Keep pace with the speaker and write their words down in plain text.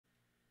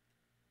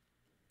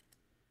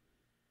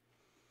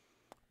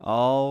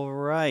All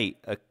right.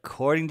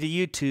 According to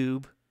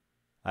YouTube,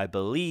 I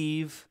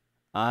believe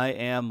I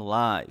am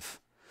live.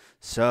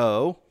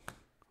 So,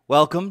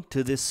 welcome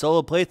to this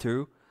solo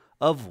playthrough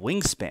of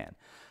Wingspan.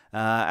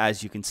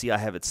 As you can see, I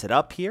have it set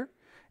up here,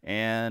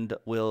 and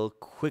we'll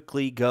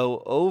quickly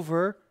go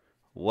over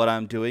what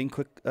I'm doing.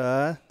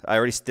 I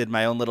already did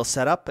my own little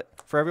setup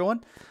for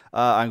everyone.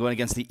 I'm going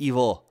against the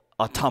evil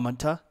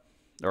automata,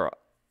 or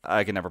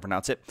I can never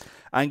pronounce it.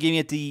 I'm giving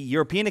it the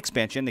European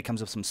expansion. It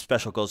comes with some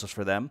special goals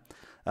for them.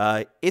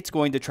 It's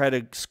going to try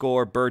to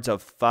score birds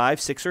of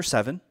 5, 6, or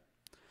 7.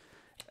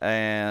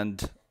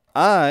 And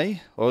or at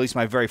least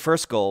my very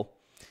first goal,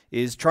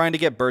 is trying to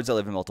get birds that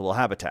live in multiple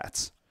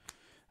habitats.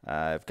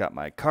 I've got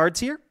my cards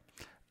here.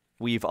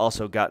 We've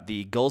also got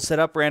the goals set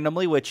up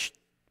randomly, which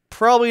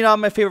probably not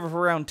my favorite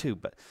for round 2.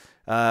 But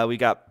we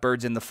got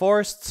birds in the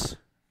forests,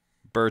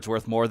 birds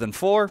worth more than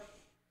 4,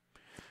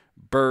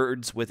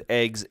 birds with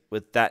eggs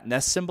with that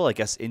nest symbol, I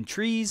guess, in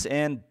trees,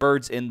 and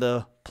birds in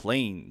the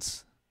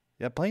plains.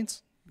 Yeah,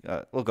 plains?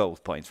 We'll go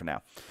with plains for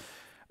now.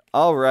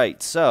 All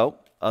right, so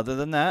other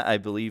than that, I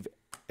believe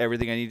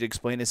everything I need to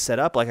explain is set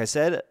up. Like I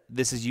said,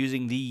 this is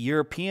using the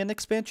European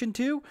expansion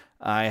too.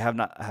 I have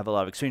a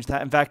lot of experience with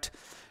that. In fact,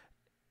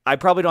 I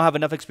probably don't have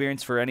enough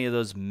experience for any of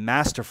those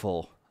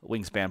masterful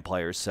Wingspan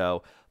players,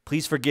 so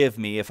please forgive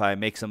me if I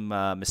make some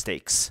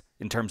mistakes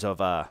in terms of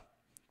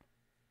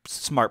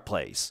smart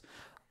plays.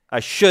 I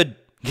should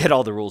get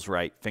all the rules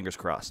right, fingers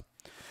crossed.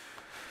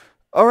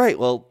 All right,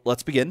 well,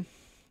 let's begin.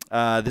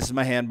 This is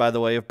my hand, by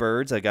the way, of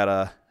birds. I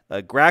got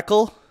a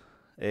grackle,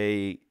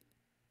 a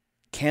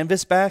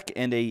canvasback,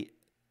 and a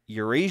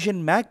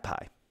Eurasian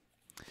magpie.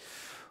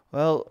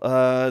 Well,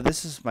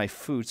 this is my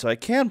food, so I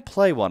can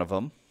play one of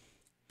them.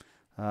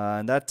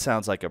 And that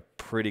sounds like a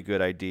pretty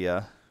good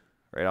idea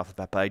right off the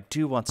bat. But I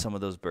do want some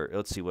of those birds.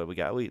 Let's see what we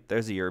got.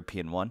 There's a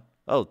European one.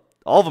 Oh,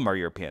 all of them are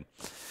European.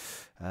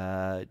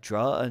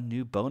 Draw a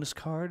new bonus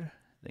card,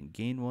 then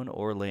gain one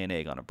or lay an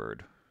egg on a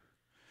bird.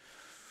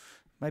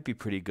 Might be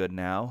pretty good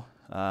now.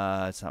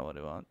 It's not what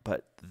I want,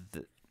 but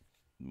the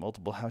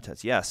multiple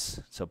habitats, yes.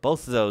 So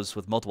both of those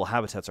with multiple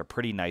habitats are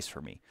pretty nice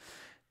for me.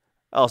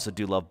 I also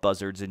do love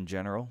buzzards in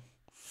general.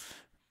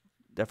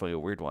 Definitely a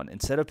weird one.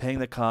 Instead of paying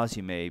the cost,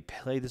 you may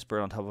play this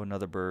bird on top of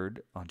another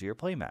bird onto your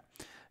playmat.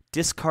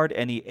 Discard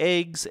any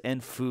eggs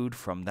and food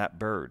from that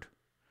bird.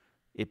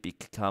 It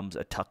becomes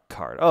a tuck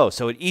card. Oh,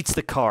 so it eats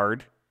the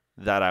card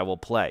that I will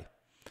play.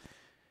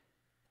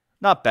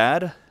 Not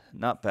bad.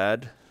 Not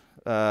bad.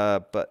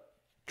 But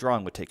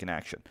drawing would take an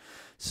action.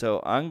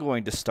 So I'm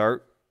going to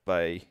start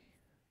by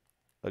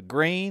a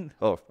grain.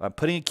 Oh, I'm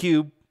putting a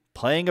cube,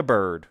 playing a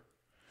bird.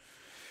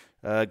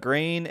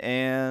 Grain,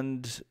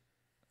 and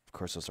of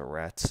course those are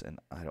rats, and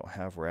I don't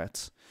have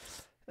rats.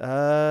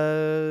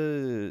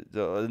 And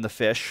the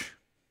fish.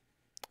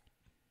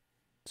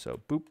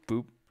 So boop,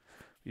 boop.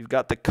 We've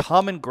got the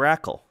common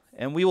grackle,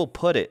 and we will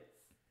put it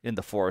in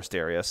the forest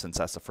area since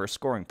that's the first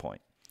scoring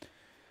point.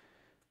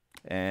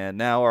 And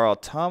now our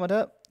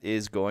automata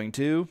is going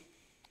to,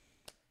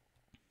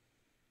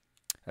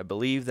 I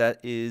believe that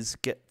is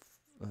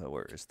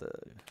where is the,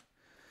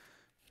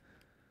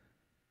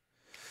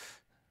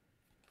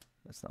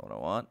 that's not what I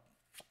want.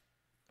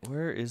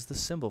 Where is the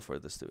symbol for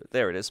this?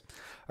 There it is.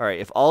 All right,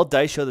 if all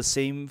dice show the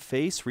same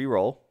face,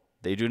 re-roll.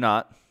 They do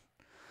not.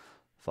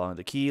 Following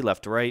the key,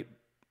 left to right.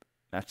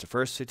 Match the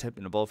first tip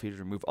in the bowl feature.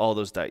 Remove all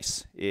those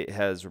dice. It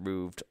has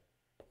removed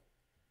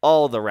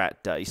all the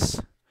rat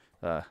dice.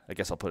 I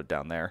guess I'll put it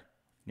down there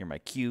near my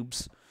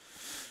cubes.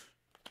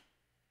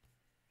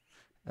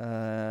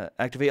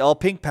 Activate all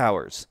pink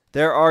powers.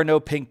 There are no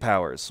pink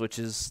powers, which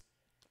is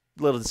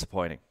a little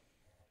disappointing.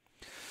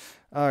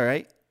 All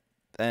right.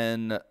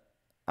 Then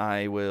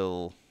I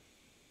will.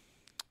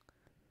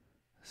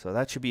 So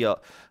that should be a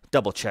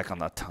double check on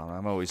that time.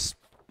 I'm always.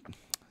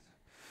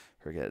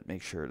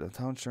 Make sure the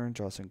town turn,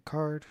 draw some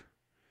card.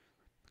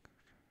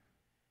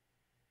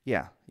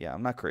 Yeah,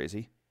 I'm not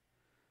crazy.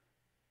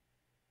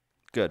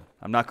 Good,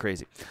 I'm not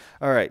crazy.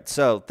 All right,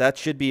 so that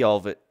should be all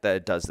of it that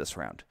it does this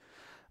round.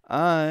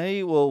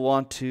 I will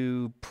want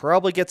to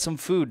probably get some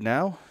food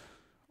now,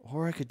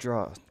 or I could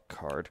draw a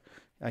card.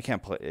 I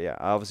can't play. Yeah,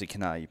 I obviously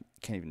can't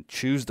even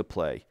choose to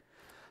play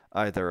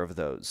either of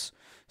those.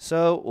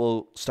 So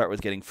we'll start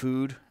with getting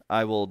food.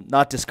 I will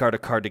not discard a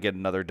card to get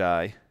another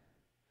die.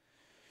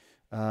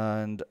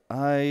 And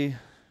I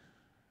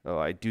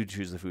do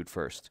choose the food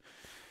first.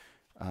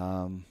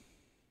 I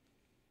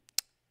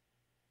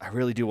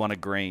really do want a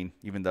grain,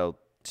 even though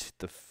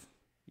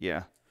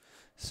yeah.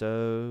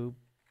 So,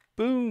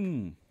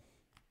 boom.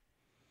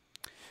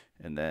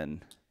 And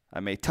then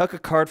I may tuck a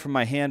card from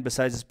my hand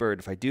besides this bird.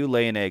 If I do,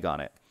 lay an egg on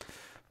it.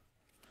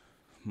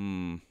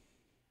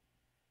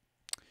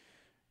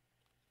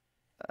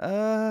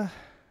 I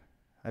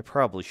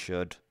probably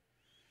should.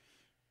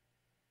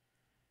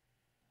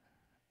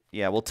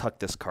 Yeah, we'll tuck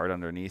this card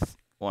underneath.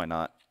 Why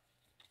not?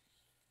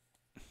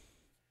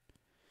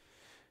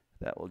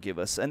 That will give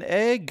us an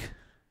egg.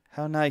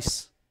 How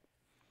nice.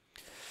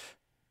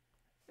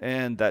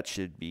 And that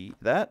should be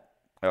that.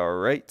 All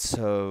right,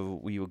 so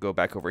we will go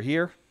back over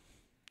here.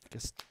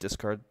 guess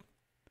discard.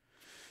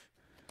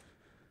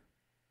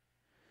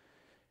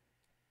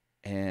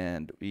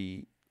 And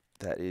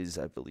that is,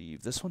 I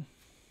believe, this one.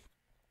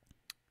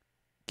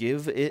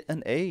 Give it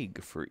an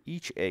egg for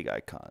each egg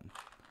icon.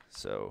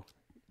 So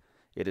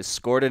it has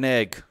scored an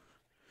egg.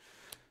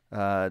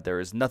 There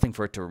is nothing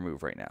for it to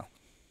remove right now.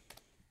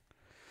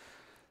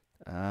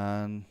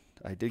 And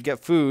I did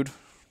get food,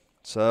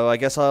 so I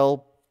guess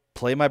I'll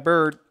play my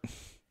bird.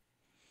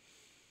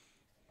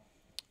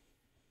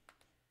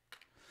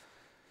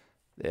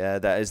 Yeah,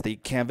 that is the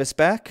canvas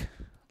back.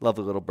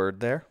 Lovely little bird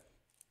there.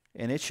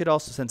 And it should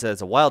also, since it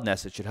has a wild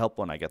nest, it should help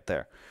when I get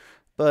there.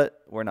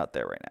 But we're not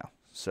there right now.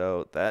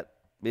 So that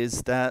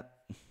is that.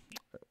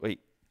 Wait,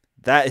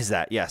 that is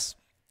that. Yes,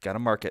 got to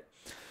mark it.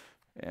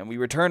 And we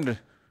returned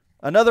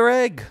another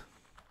egg.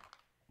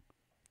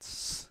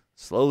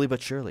 Slowly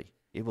but surely,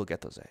 it will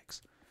get those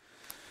eggs.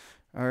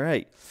 All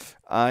right.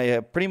 I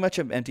pretty much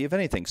am empty of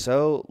anything.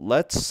 So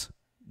let's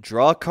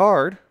draw a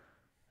card.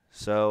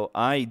 So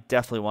I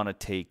definitely want to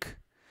take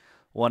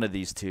one of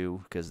these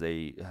two because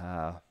they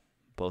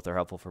both are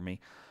helpful for me.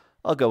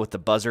 I'll go with the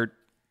buzzard.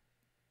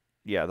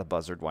 Yeah, the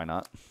buzzard. Why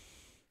not?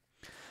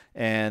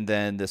 And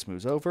then this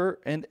moves over,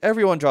 and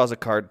everyone draws a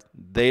card.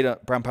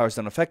 Brown powers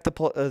don't affect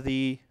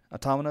the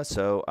automata,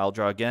 so I'll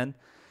draw again.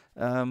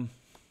 I'll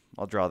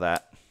draw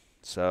that.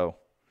 So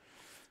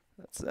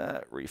that's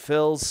that.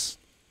 Refills.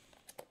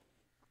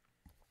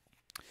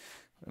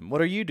 And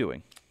what are you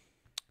doing?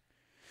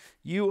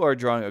 You are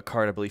drawing a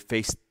card, I believe,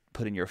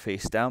 put in your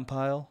face down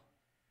pile.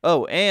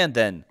 Oh, and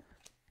then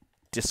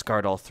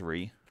discard all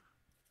three.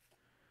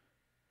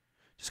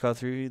 Discard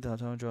 3, the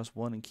automata draws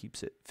 1 and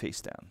keeps it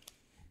face down.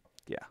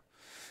 Yeah.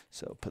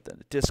 So put that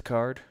in a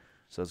discard.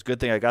 So it's a good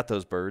thing I got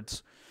those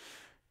birds.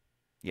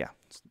 Yeah.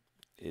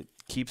 It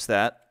keeps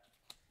that.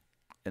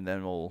 And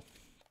then we'll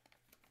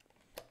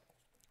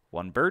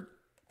 1 bird,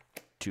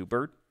 2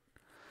 bird,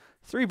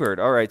 3 bird.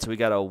 All right, so we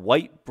got a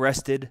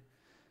white-breasted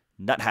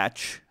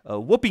nuthatch, a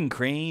whooping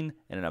crane,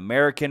 and an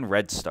American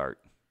redstart.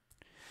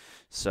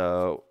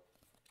 So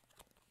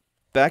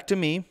back to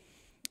me.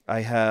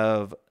 I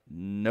have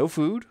no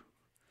food,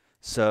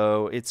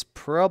 so it's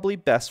probably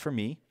best for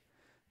me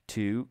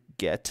to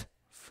get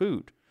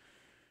food.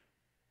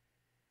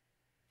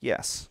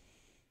 Yes.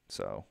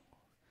 So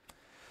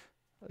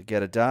I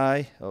get a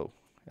die. Oh,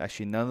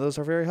 actually, none of those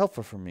are very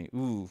helpful for me.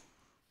 Ooh.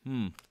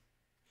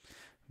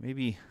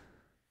 Maybe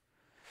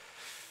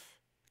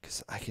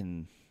because I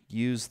can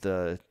use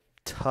the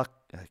tuck.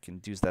 I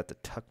can use that to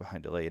tuck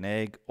behind to lay an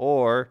egg,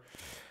 or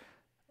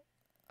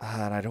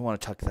and I don't want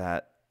to tuck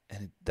that,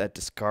 and that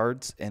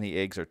discards any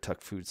eggs or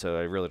tuck food. So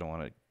I really don't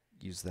want to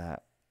use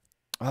that.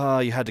 Oh,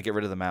 you had to get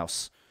rid of the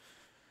mouse.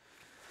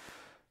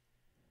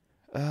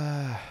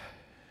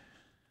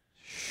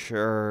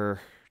 Sure.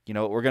 You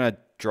know what? We're gonna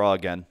draw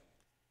again.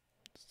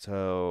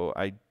 So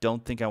I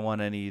don't think I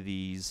want any of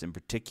these in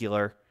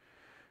particular.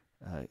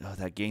 Oh,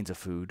 that gains a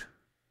food.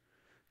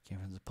 Gain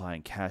from supply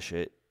and cash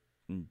it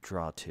and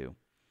draw 2.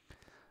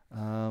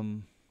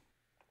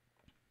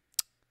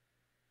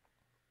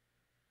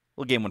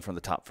 We'll gain one from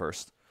the top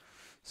first.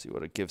 See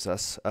what it gives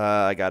us.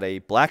 I got a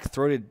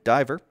black-throated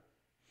diver.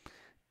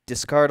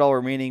 Discard all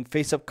remaining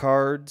face-up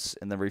cards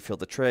and then refill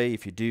the tray.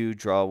 If you do,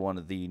 draw one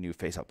of the new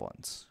face-up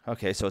ones.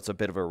 Okay, so it's a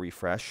bit of a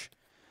refresh.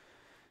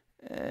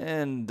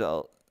 And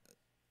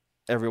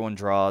everyone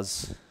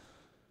draws.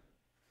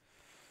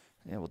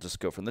 And we'll just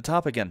go from the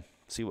top again.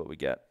 See what we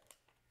get.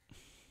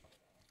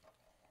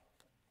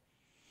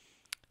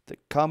 The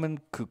common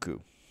cuckoo.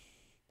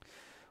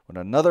 When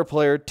another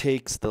player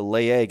takes the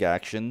lay egg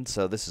action,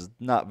 so this is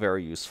not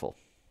very useful.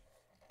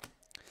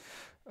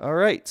 All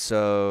right,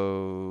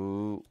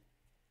 so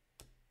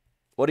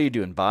what are you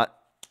doing, bot?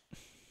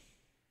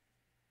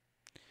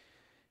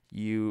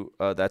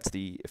 That's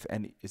the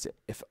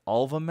if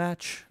all of them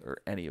match or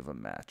any of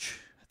them match?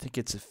 I think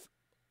it's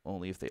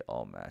only if they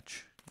all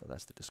match. Oh,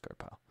 that's the discard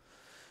pile.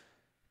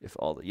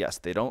 Yes,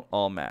 they don't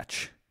all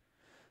match.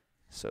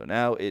 So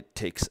now it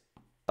takes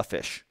a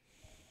fish.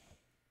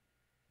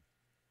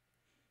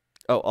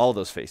 Oh, all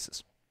those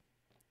faces.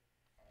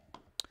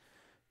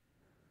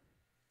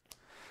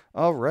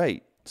 All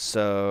right,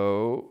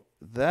 so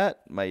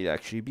that might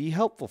actually be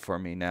helpful for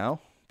me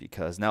now,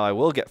 because now I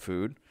will get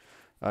food.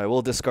 I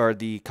will discard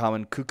the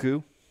common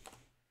cuckoo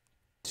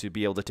to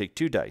be able to take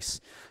 2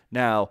 dice.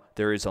 Now,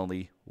 there is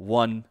only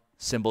 1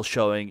 symbol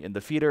showing in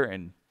the feeder,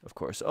 and of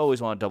course,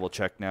 always want to double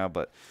check now,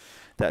 but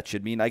that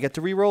should mean I get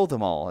to re-roll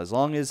them all, as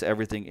long as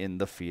everything in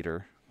the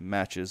feeder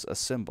matches a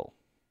symbol.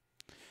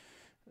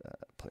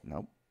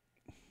 Nope.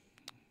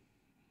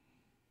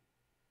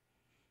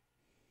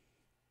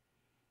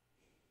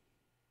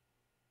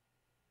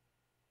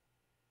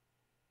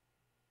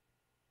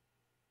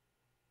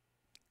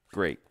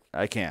 Great,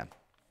 I can.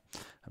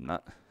 I'm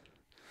not.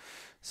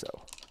 So,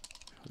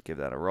 we'll give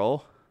that a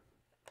roll.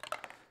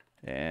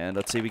 And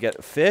let's see, we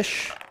get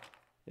fish.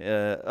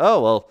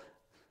 Oh, well,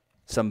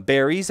 some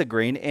berries, a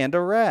grain, and a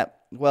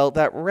rat. Well,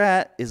 that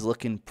rat is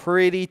looking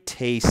pretty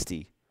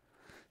tasty.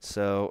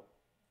 So,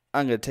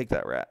 I'm going to take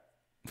that rat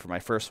for my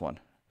first one.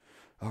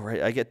 All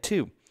right, I get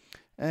 2.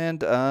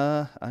 And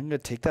I'm going to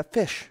take that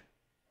fish.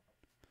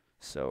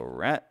 So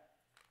rat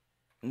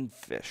and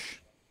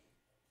fish.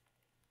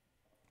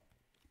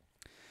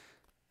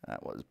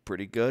 That was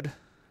pretty good.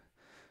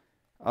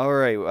 All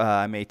right,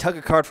 I may tuck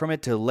a card from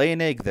it to lay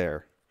an egg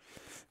there.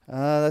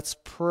 That's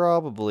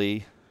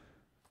probably...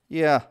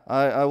 Yeah,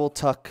 I will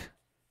tuck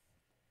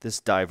this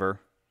diver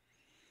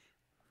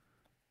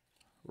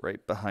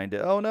right behind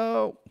it. Oh,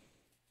 no!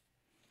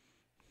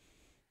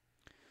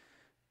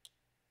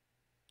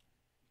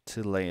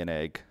 To lay an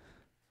egg.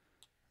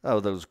 Oh,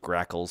 those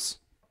grackles.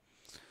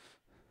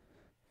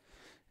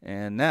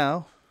 And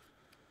now...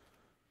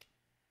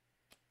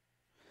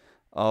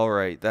 All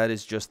right, that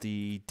is just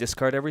the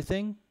discard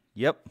everything.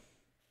 Yep.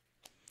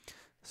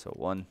 So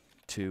 1,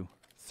 2,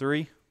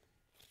 3.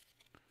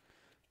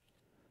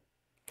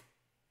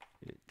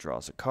 It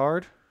draws a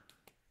card.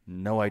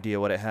 No idea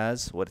what it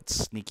has, what it's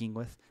sneaking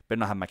with. Better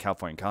not have my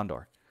Californian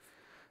Condor.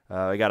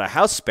 I got a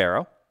house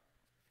sparrow,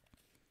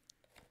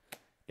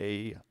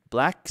 a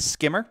black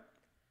skimmer,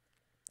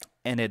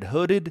 and a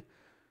hooded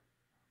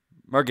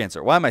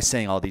merganser. Why am I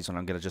saying all these when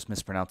I'm going to just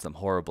mispronounce them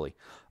horribly?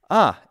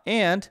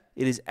 And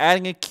it is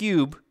adding a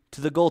cube to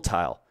the goal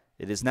tile.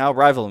 It is now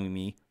rivaling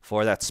me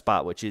for that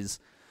spot, which is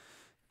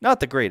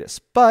not the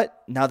greatest.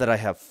 But now that I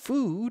have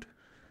food,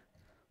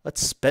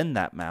 let's spend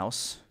that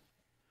mouse.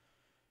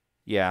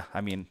 Yeah,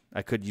 I mean,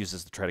 I could use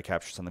this to try to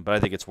capture something, but I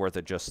think it's worth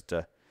it just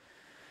to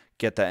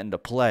get that into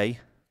play.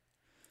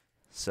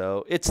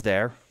 So it's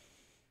there,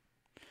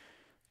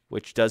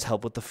 which does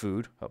help with the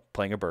food,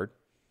 playing a bird.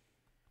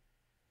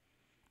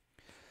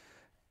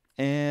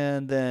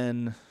 And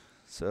then,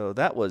 so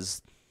that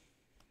was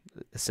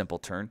a simple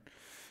turn.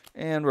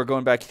 And we're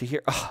going back to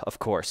here. Oh, of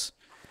course.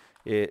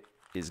 It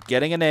is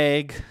getting an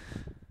egg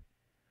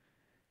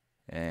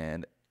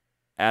and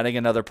adding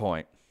another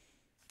point.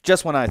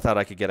 Just when I thought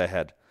I could get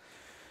ahead.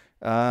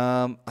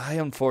 I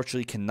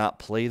unfortunately cannot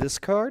play this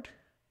card.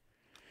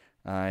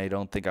 I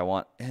don't think I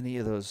want any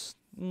of those.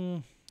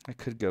 I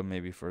could go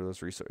maybe for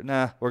those resources.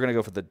 Nah, we're going to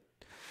go for the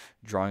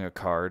drawing a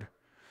card.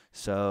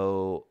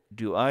 So,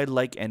 do I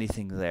like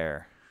anything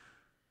there?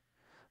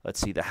 Let's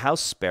see. The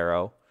house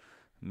sparrow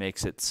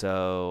makes it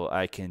so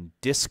I can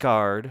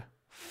discard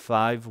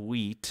 5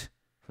 wheat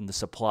from the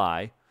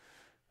supply.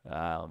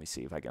 Let me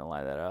see if I can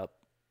line that up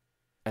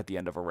at the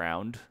end of a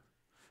round.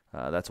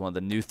 That's one of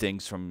the new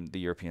things from the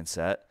European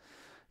set.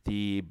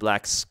 The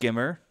black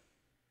skimmer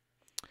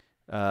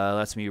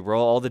lets me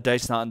roll all the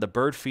dice not in the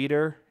bird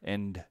feeder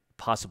and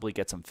possibly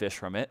get some fish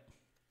from it.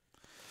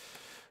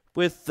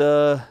 With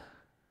the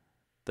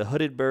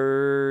hooded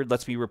bird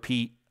lets me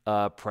repeat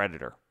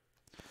predator.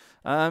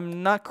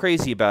 I'm not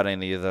crazy about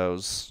any of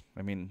those.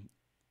 I mean,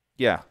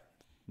 yeah,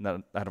 I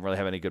don't really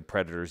have any good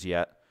predators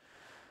yet.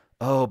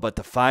 Oh, but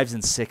the 5s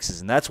and 6s,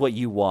 and that's what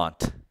you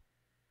want.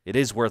 It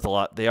is worth a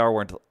lot. They are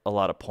worth a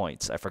lot of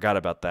points. I forgot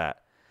about that.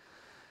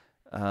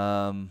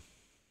 I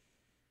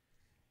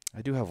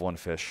do have 1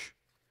 fish.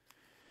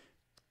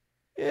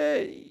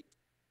 Yeah,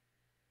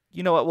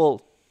 you know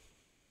what?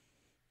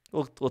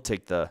 We'll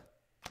take the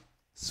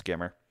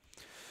skimmer.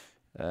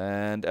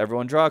 And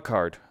everyone draw a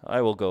card.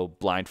 I will go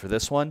blind for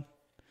this one.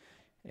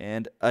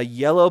 And a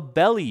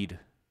yellow-bellied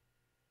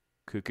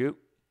cuckoo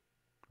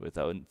with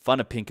a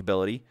fun pink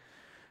ability.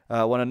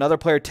 When another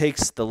player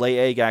takes the lay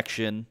egg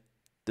action,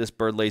 this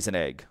bird lays an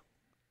egg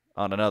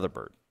on another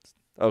bird.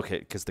 Okay,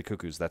 because the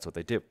cuckoos, that's what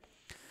they do.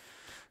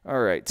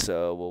 All right,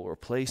 so we'll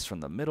replace from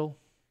the middle.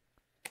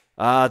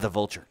 The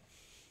vulture.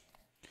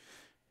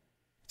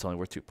 It's only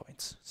worth 2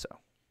 points. So,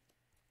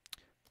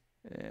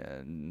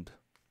 and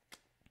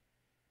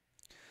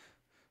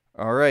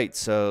all right,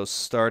 so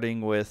starting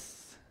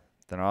with,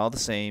 they're all the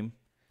same.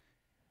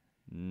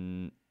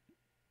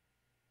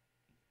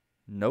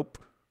 Nope.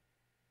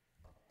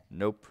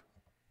 Nope.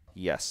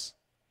 Yes.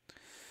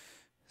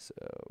 So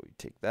we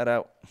take that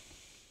out.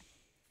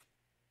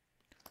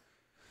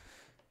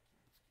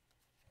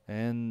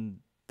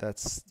 And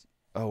that's,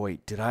 oh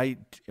wait,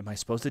 am I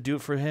supposed to do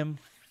it for him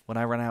when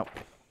I run out?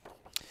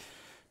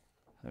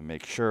 I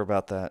make sure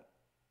about that.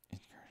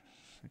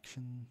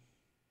 Section.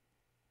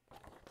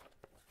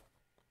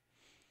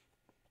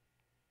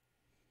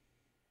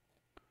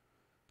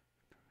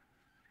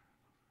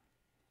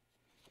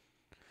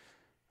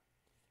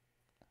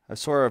 I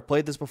swear I've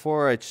played this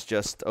before. It's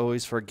just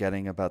always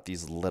forgetting about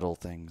these little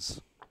things.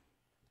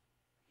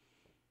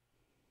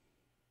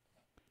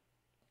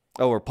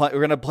 Oh, we're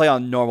gonna play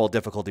on normal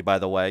difficulty, by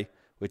the way,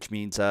 which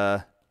means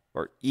or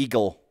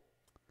eagle.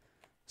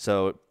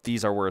 So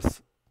these are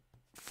worth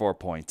 4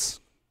 points.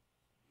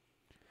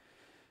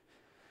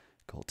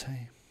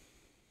 Golte.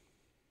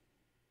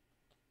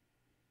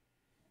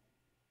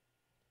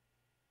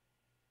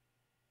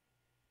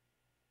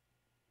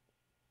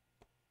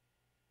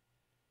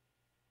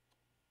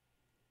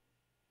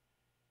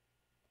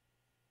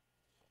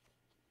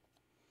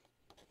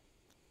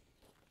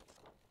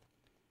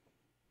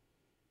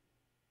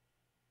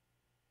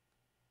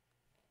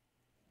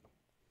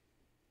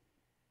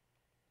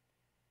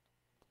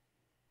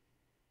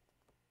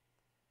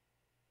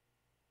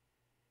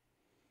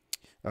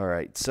 All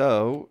right,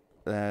 so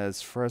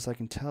As far as I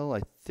can tell,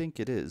 I think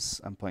it is.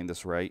 I'm playing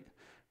this right.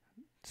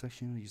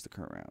 Section, use the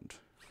current round.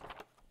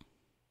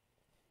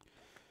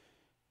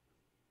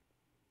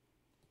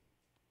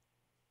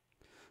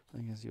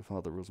 I guess you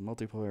follow the rules of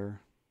multiplayer.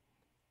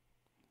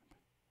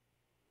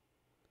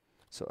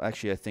 So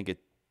actually, I think it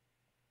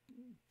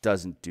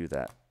doesn't do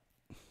that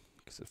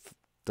because it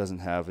doesn't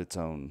have its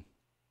own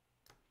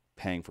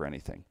paying for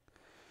anything.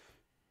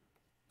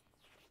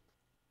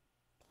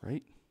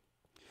 Right?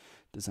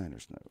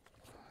 Designer's note.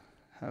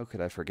 How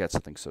could I forget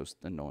something so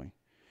annoying?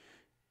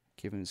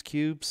 Give him his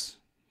cubes.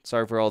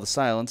 Sorry for all the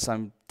silence.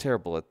 I'm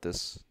terrible at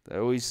this. I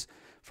always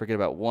forget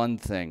about one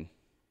thing.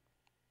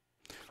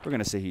 We're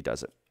going to say he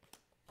does it.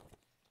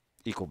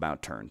 Equal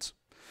amount turns.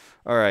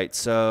 All right,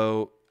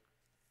 so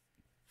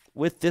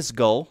with this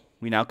goal,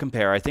 we now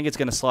compare. I think it's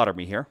going to slaughter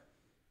me here.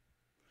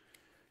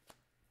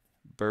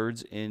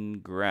 Birds in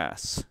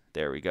grass.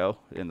 There we go.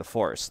 In the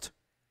forest.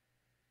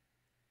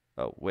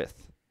 Oh,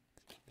 with.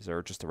 Is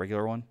there just a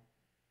regular one?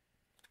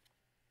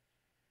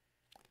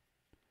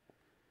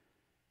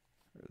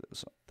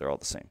 They're all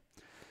the same.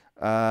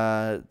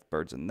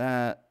 Birds in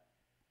that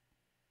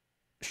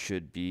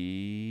should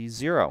be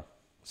 0.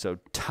 So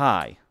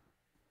tie.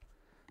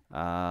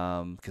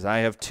 Because I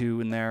have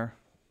 2 in there.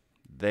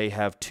 They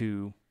have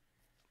 2.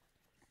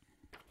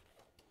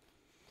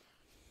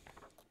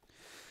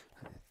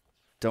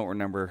 Don't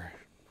remember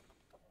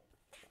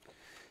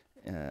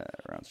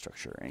round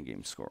structure and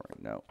game scoring.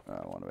 No,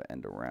 I want to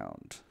end a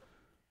round.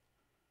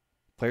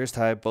 Players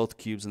tie both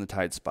cubes in the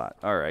tied spot.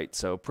 All right,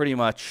 so pretty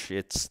much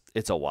it's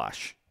a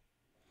wash.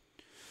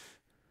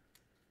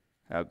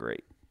 How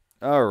great.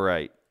 All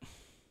right.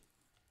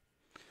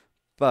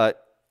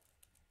 But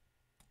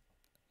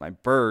my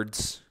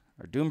birds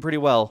are doing pretty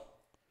well.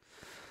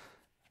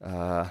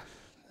 I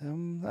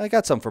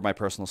got some for my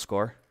personal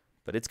score,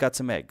 but it's got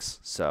some eggs,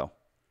 so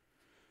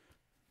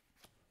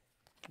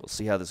we'll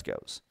see how this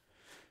goes.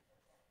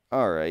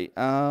 All right.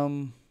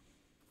 Oh,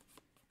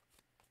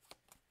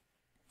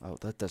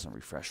 that doesn't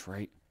refresh,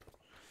 right?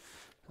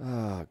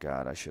 Oh,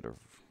 God, I should have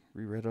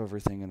reread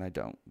everything, and I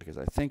don't, because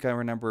I think I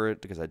remember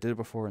it, because I did it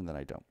before, and then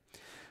I don't.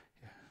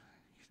 Yeah.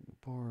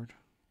 Board.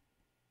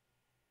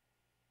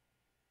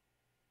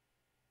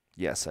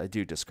 Yes, I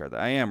do discard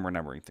that. I am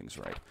remembering things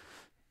right.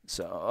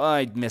 So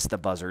I missed the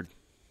buzzard.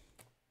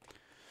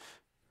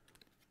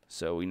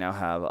 So we now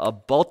have a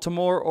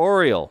Baltimore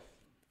Oriole,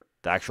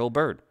 the actual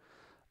bird,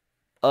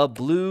 a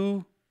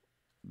blue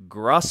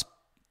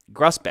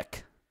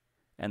grosbeck,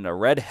 and a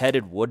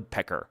red-headed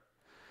woodpecker.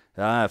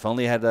 If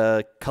only I had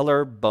a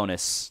color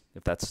bonus,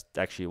 if that's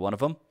actually one of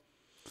them.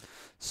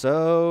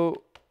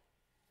 So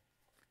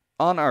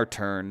on our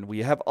turn, we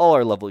have all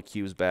our lovely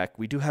cubes back.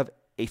 We do have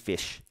a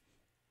fish.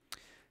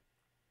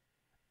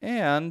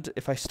 And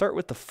if I start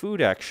with the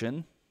food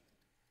action,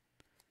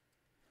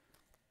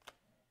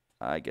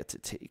 I get to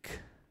take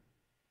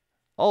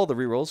all the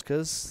rerolls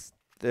because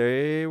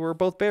they were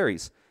both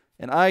berries.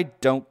 And I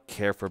don't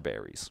care for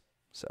berries.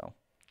 So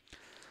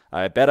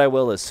I bet I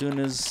will as soon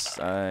as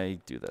I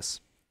do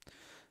this.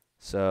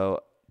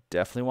 So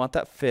definitely want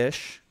that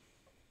fish.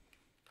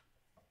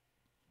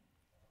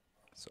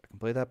 So I can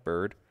play that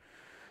bird.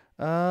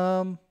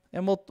 And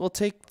we'll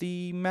take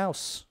the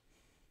mouse.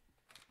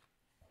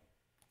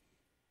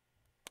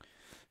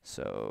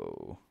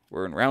 So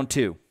we're in round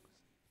 2.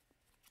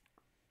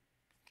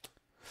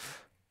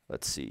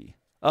 Let's see.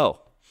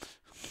 Oh.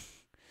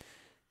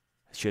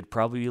 I should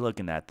probably be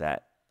looking at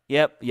that.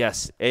 Yep,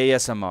 yes,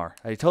 ASMR.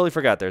 I totally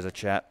forgot there's a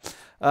chat.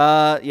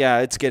 Yeah,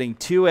 it's getting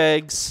 2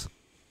 eggs.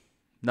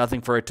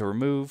 Nothing for it to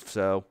remove,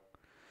 so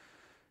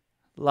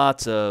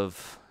lots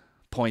of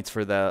points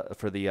for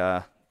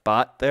the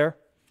bot there.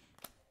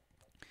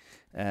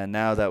 And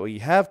now that we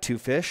have 2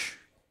 fish,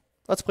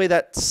 let's play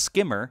that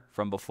skimmer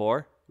from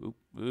before.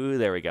 Ooh,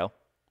 there we go.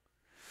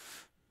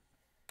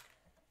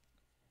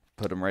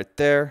 Put them right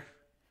there.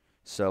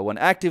 So when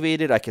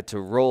activated, I get to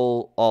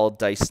roll all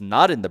dice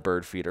not in the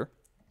bird feeder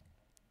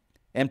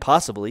and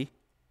possibly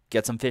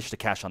get some fish to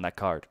cash on that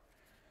card.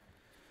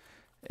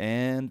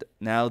 And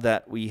now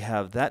that we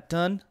have that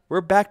done,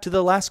 we're back to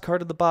the last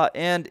card of the bot,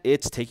 and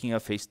it's taking a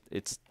face.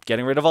 It's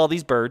getting rid of all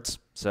these birds.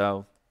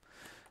 So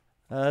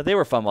they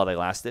were fun while they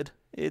lasted.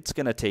 It's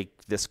going to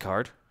take this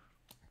card.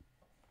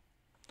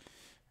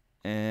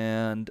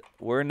 And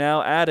we're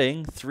now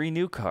adding 3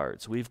 new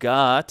cards. We've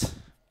got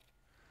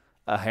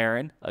a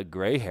heron, a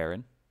gray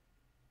heron,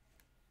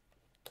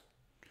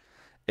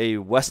 a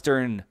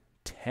western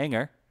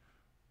tanger,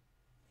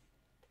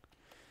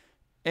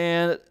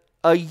 and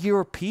a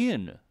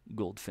European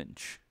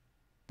goldfinch.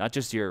 Not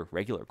just your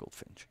regular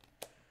goldfinch.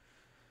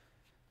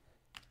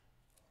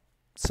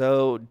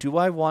 So do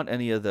I want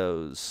any of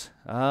those?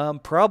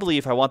 Probably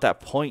if I want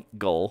that point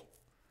goal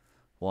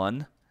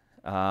one.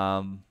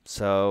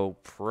 So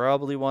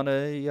probably want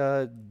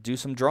to do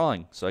some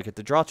drawing so I get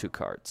to draw 2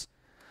 cards.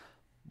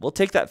 We'll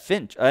take that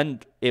finch,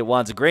 and it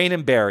wants grain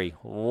and berry.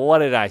 What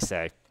did I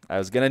say? I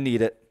was gonna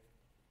need it.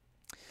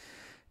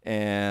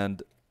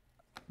 And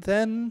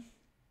then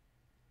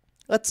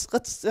let's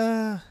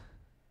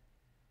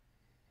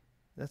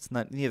That's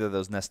not neither of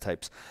those nest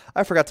types.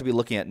 I forgot to be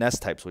looking at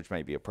nest types, which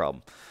might be a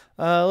problem.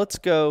 Let's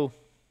go.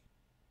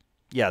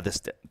 Yeah,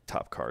 this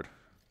top card.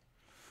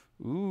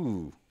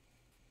 Ooh.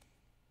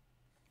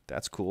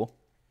 That's cool.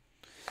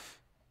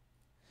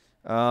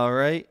 All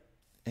right.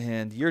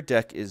 And your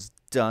deck is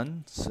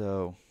done,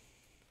 so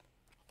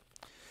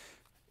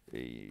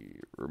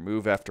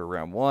remove after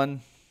round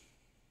 1.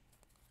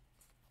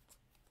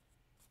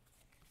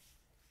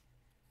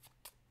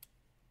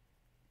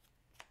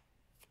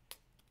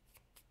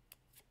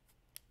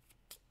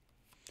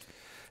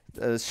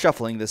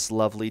 Shuffling this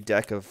lovely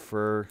deck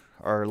for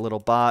our little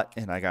bot,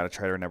 and I gotta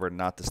try to remember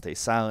not to stay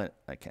silent.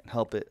 I can't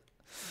help it.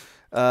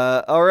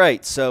 All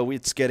right, so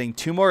it's getting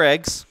 2 more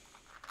eggs.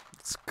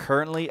 It's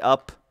currently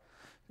up,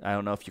 I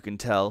don't know if you can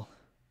tell,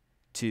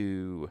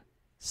 to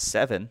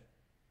 7,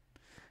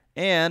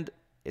 and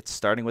it's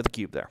starting with a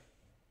cube there.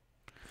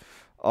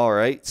 All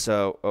right,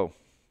 so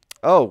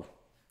oh,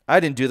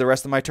 I didn't do the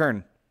rest of my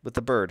turn with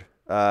the bird.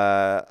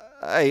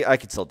 I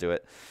could still do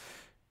it.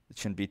 It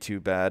shouldn't be too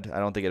bad. I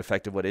don't think it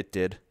affected what it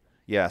did.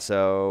 Yeah,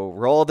 so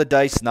roll the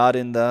dice not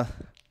in the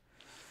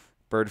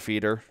bird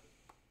feeder.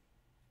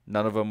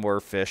 None of them were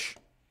fish.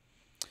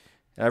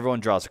 Everyone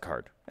draws a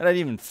card. And I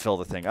didn't even fill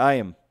the thing. I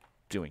am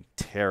doing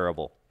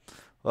terrible.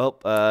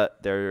 Well,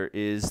 there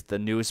is the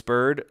newest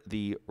bird,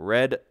 the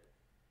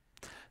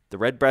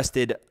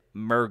red-breasted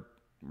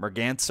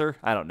merganser.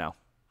 I don't know.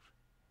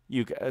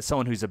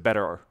 Someone who's a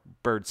better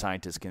bird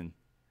scientist can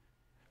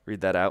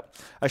read that out.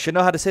 I should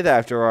know how to say that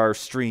after our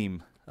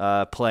stream.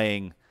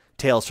 Playing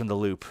Tales from the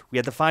Loop. We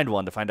had to find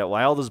one to find out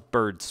why all those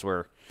birds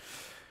were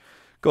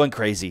going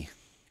crazy.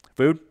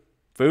 Food?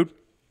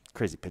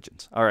 Crazy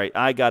pigeons. All right,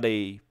 I got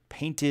a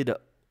painted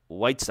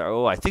white star.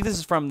 Oh, I think this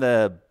is from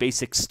the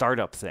basic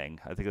startup thing.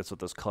 I think that's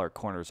what those color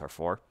corners are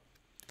for.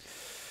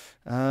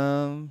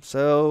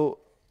 So,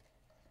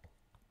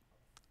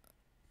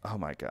 oh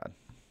my God.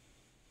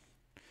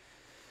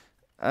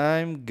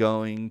 I'm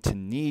going to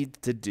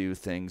need to do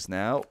things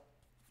now.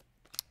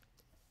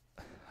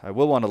 I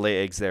will want to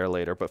lay eggs there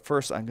later, but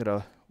first I'm going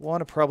to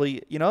want to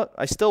probably, you know what?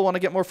 I still want to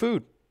get more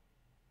food.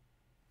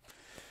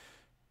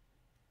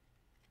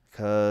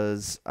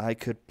 Because I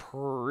could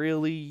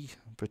really,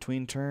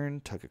 between turn,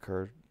 tuck a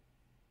card.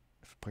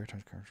 If a player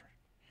tucks a card.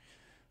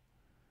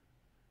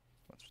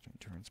 What's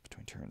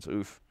between turns?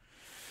 Oof.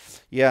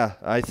 Yeah,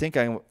 I think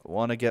I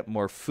want to get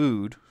more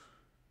food.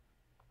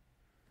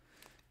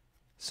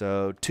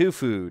 So 2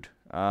 food.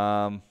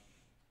 Oh,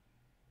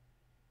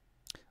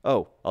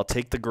 I'll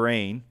take the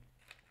grain.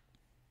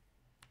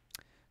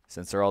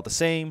 Since they're all the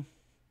same.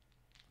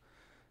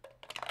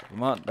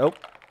 Come on. Nope.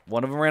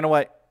 One of them ran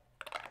away.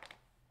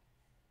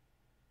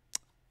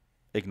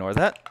 Ignore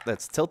that.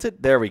 That's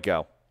tilted. There we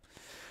go.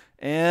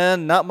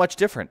 And not much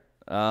different.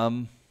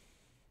 Now,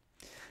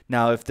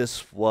 if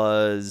this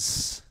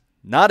was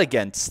not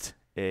against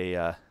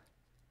a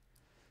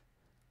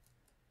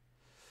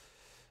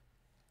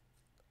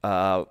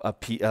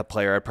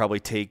player, I'd probably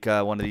take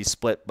one of these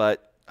split,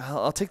 but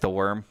I'll take the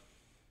worm.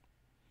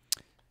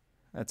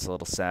 That's a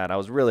little sad. I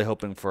was really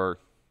hoping for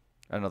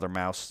another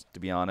mouse, to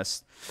be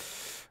honest.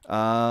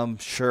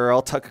 Sure,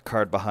 I'll tuck a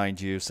card behind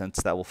you since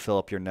that will fill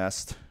up your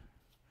nest.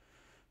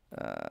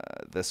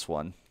 This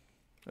one.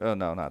 Oh,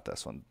 no, not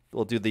this one.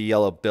 We'll do the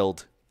yellow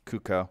build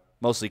Kuko,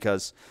 mostly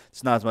because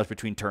it's not as much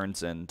between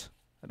turns and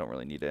I don't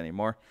really need it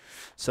anymore.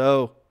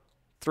 So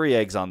 3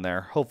 eggs on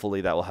there.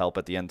 Hopefully that will help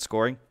at the end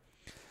scoring.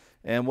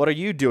 And what are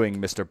you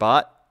doing, Mr.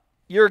 Bot?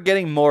 You're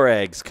getting more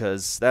eggs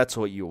because that's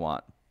what you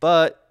want.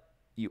 But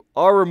you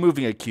are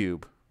removing a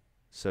cube.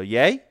 So,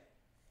 yay?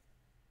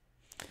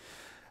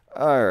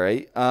 All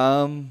right.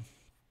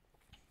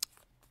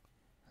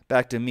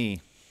 Back to me.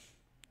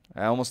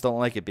 I almost don't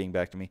like it being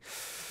back to me.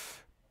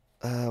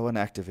 When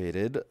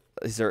activated,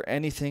 is there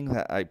anything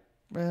that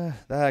that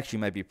actually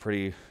might be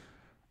pretty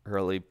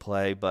early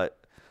play, but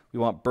we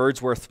want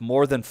birds worth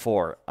more than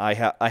 4. I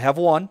have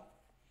 1.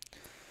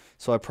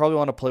 So I probably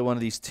want to play one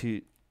of these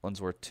 2 ones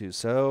worth 2.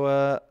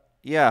 So,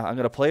 yeah, I'm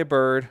going to play a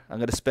bird. I'm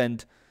going to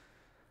spend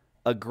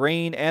a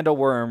grain and a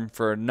worm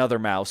for another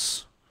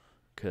mouse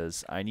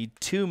because I need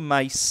 2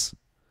 mice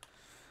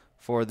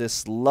for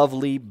this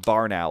lovely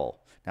barn owl.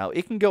 Now,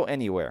 it can go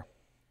anywhere.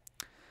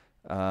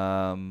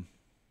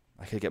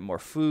 I could get more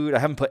food. I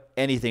haven't put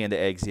anything into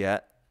eggs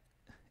yet.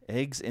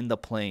 Eggs in the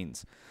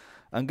plains.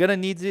 I'm going to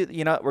need to,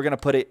 you know, we're going to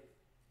put it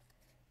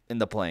in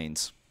the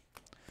plains.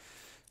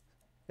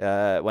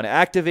 When it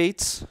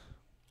activates,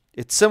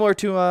 it's similar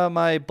to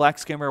my black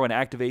skimmer. When it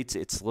activates,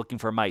 it's looking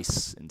for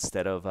mice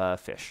instead of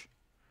fish.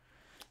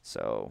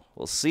 So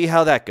we'll see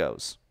how that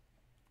goes.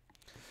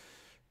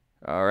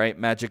 All right,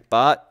 Magic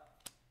Bot.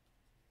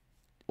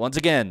 Once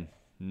again,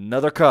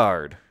 another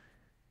card.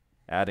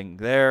 Adding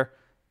there.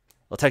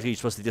 Well, technically you're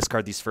supposed to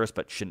discard these first,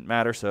 but shouldn't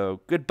matter.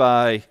 So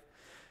goodbye.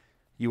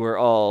 You were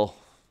all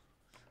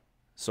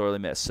sorely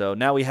missed. So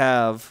now we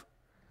have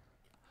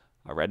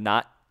a red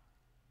knot.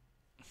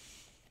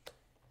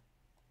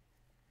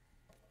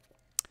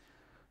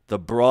 The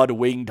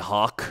broad-winged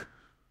hawk.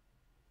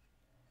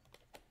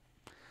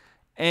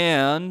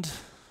 And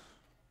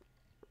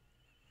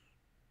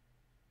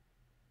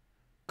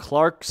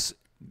Clark's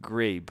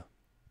Grebe.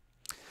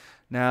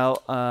 Now,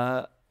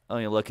 I'm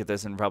going to look at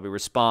this and probably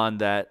respond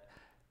that,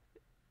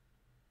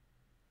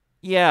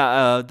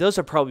 yeah, those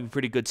are probably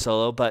pretty good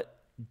solo, but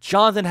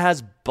Jonathan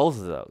has both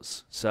of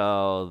those,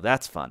 so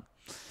that's fun.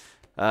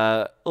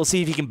 We'll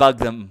see if he can bug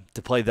them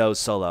to play those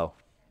solo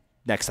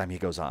next time he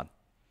goes on.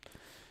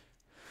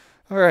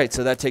 All right,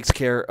 so that takes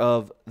care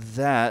of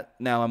that.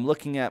 Now I'm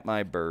looking at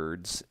my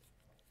birds.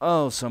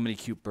 Oh, so many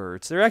cute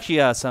birds. There are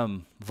actually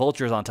some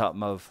vultures on top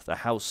of the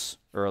house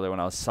earlier when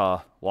I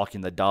saw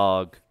walking the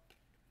dog.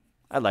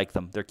 I like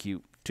them. They're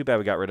cute. Too bad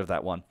we got rid of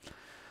that one.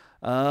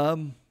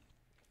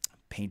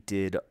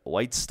 Painted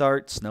white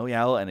start, snowy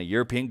owl, and a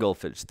European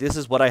goldfinch. This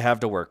is what I have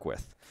to work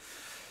with.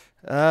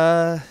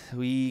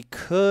 We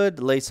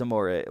could lay some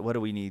more. What do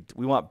we need?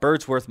 We want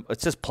birds worth.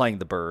 It's just playing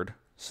the bird.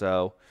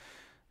 So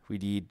we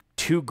need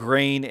 2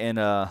 grain and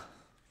a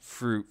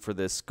fruit for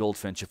this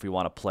goldfinch if we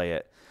want to play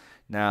it.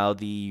 Now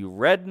the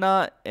red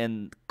knot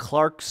and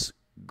Clark's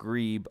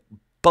Grebe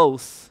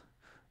both.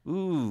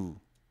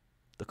 Ooh,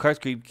 the Clark's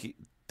Grebe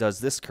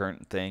does this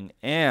current thing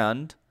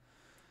and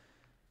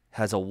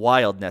has a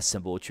wild nest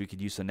symbol, which we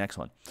could use the next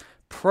one.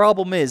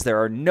 Problem is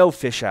there are no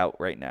fish out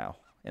right now,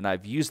 and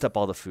I've used up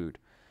all the food.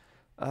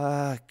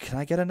 Can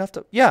I get enough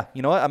to... Yeah,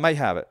 you know what? I might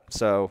have it.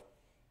 So,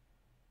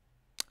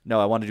 no,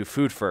 I want to do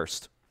food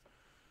first.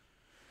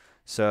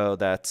 So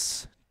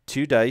that's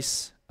 2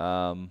 dice.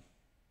 Does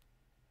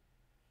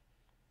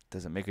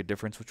it make a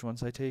difference which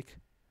ones I take?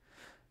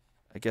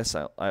 I guess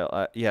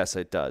yes,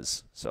 it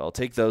does. So I'll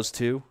take those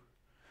 2,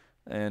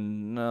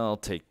 and I'll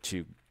take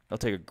 2. I'll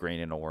take a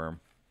grain and a worm.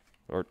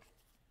 Or,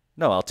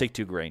 no, I'll take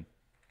 2 grain,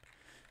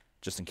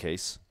 just in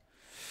case.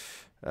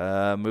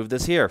 Move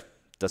this here.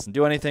 Doesn't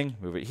do anything.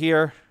 Move it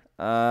here.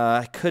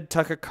 I could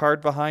tuck a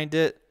card behind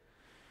it.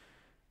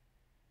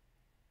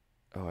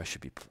 Oh, I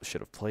should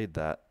have played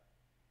that.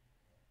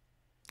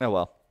 Oh,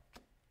 well.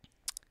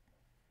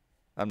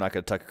 I'm not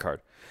going to tuck a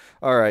card.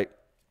 All right.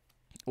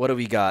 What do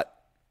we got?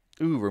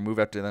 Ooh, remove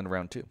after then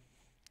round 2.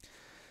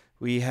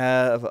 We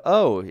have,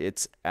 oh,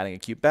 it's adding a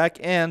cube back,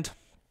 and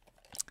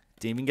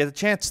didn't even get a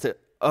chance to,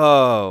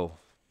 oh,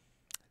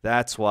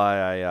 that's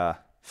why I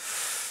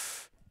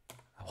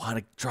want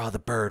to draw the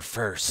bird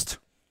first.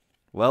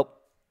 Well,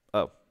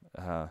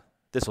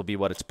 this will be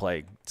what it's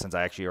playing since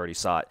I actually already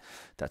saw it.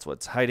 That's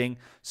what's hiding.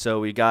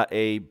 So we got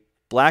a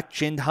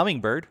black-chinned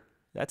hummingbird.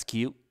 That's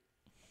cute.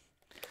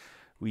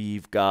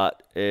 We've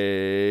got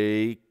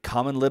a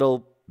common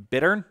little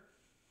bittern.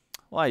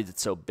 Why is it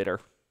so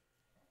bitter?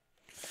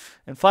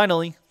 And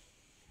finally,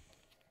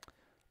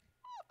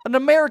 an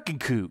American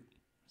coot.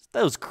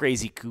 Those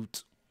crazy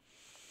coots.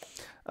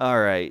 All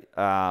right.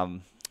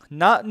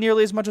 Not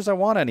nearly as much as I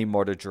want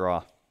anymore to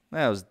draw.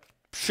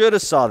 Should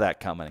have saw that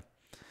coming.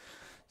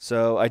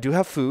 So I do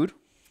have food.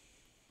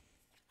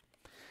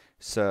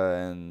 So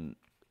and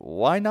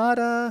why not?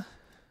 I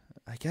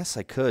guess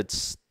I could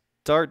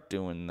start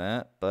doing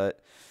that,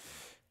 but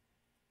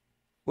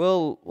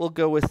we'll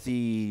go with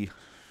the.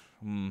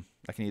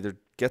 I can either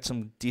get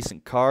some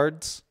decent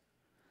cards,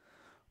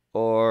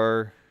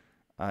 or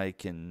I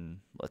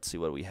can. Let's see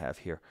what we have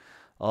here.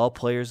 All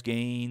players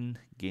gain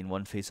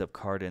 1 face-up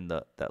card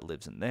that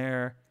lives in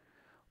there.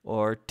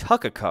 Or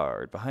tuck a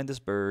card behind this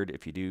bird.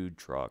 If you do,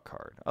 draw a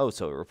card. Oh,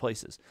 so it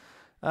replaces.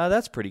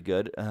 That's pretty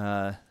good.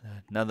 None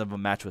of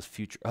them match with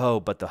future. Oh,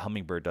 but the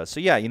hummingbird does. So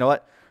yeah, you know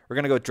what? We're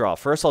going to go draw.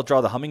 First, I'll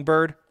draw the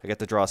hummingbird. I get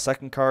to draw a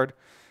second card.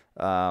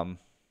 I'll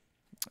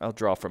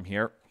draw from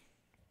here.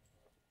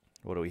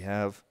 What do we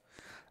have?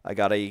 I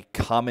got a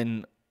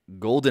common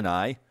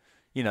GoldenEye.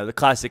 You know, the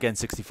classic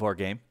N64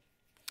 game.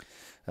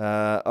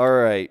 All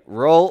right.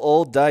 Roll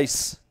old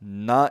dice.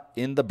 Not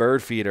in the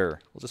bird feeder.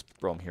 We'll just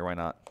roll them here. Why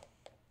not?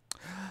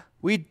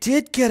 We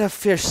did get a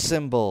fish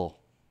symbol.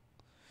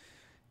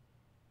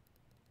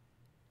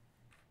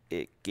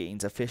 It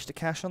gains a fish to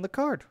cash on the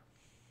card.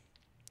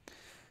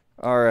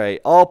 All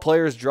right. All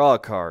players draw a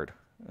card.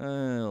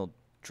 I'll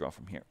draw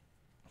from here.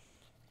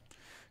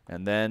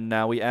 And then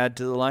now we add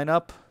to the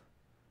lineup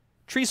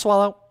Tree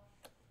Swallow.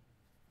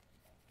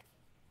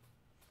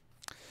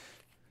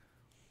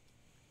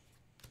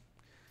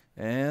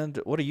 And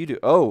what do you do?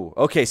 Oh,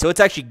 okay. So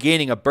it's actually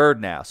gaining a bird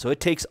now. So it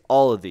takes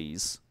all of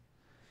these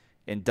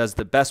and does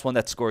the best one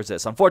that scores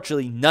this.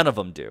 Unfortunately, none of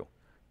them do.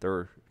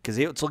 Because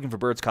it's looking for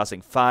birds costing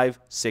 5,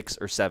 6,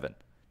 or 7.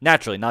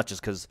 Naturally, not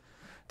just because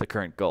the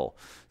current goal.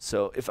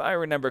 So if I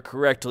remember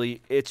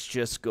correctly, it's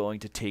just going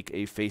to take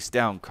a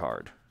face-down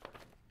card.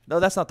 No,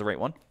 that's not the right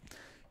one.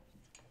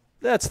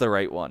 That's the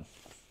right one.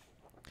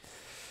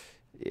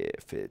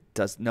 If it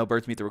does no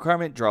birds meet the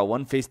requirement, draw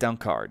 1 face-down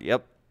card.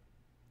 Yep.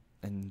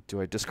 And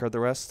do I discard the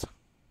rest?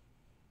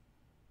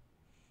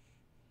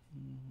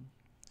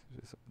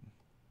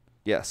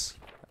 Yes,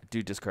 I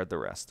do discard the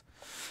rest.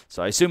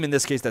 So I assume in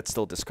this case that's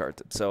still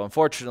discarded. So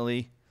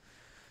unfortunately,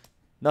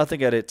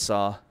 nothing at it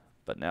saw.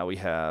 But now we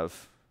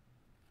have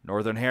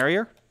Northern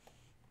Harrier.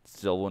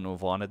 Still wouldn't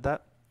have wanted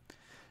that.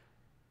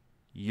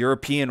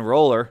 European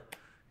Roller.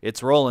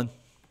 It's rolling.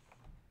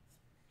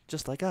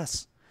 Just like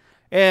us.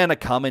 And a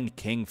common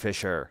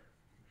Kingfisher.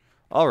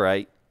 All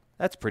right.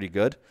 That's pretty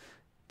good.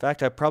 In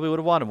fact, I probably would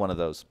have wanted one of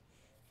those.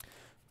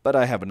 But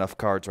I have enough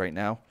cards right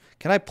now.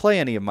 Can I play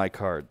any of my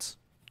cards?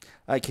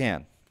 I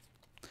can.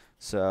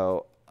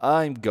 So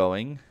I'm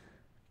going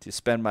to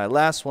spend my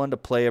last one to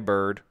play a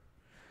bird.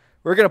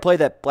 We're going to play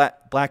that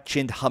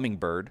black-chinned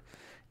hummingbird.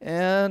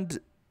 And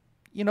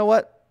you know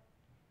what?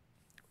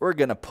 We're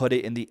going to put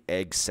it in the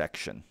egg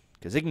section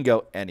because it can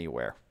go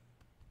anywhere.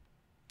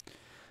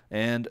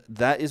 And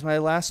that is my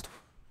last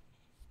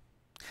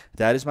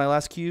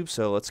cube,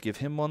 so let's give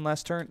him one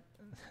last turn.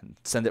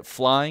 Send it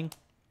flying.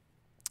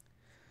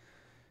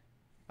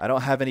 I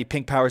don't have any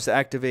pink powers to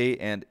activate,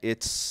 and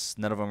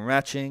none of them are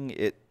matching.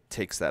 It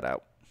takes that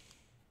out.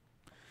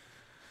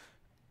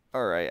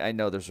 All right, I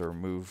know there's a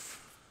remove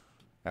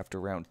after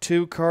round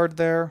 2 card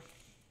there.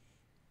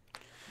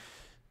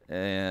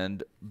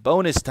 And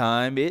bonus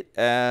time, it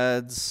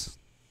adds...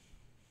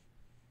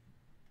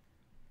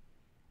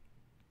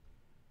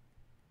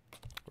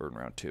 We're in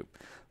round 2.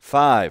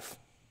 5.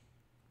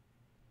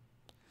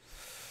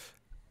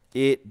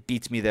 It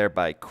beats me there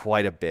by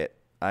quite a bit.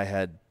 I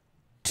had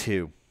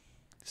 2.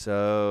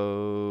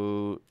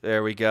 So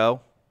there we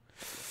go.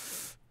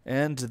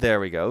 And there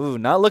we go. Ooh,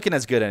 not looking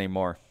as good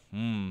anymore.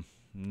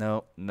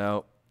 No.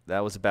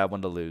 That was a bad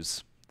one to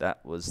lose.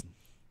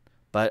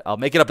 But I'll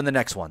make it up in the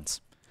next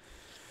ones.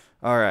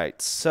 All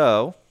right,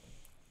 so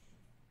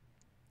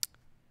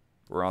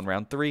we're on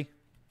round 3.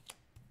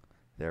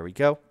 There we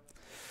go.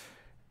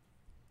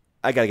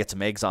 I got to get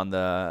some eggs on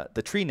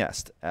the tree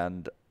nest,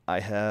 and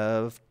I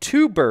have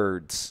 2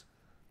 birds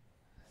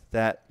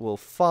that will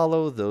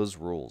follow those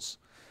rules,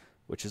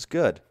 which is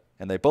good.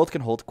 And they both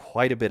can hold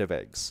quite a bit of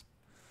eggs.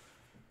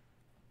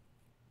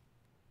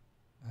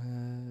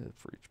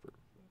 For each bird.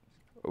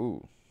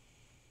 Ooh.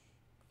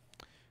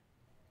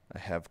 I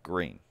have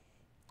green.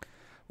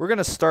 We're going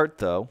to start,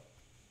 though.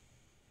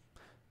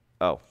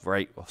 Oh,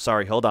 right.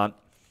 Sorry, hold on.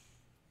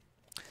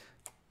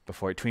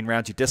 Before between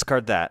rounds, you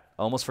discard that.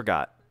 Almost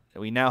forgot.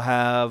 We now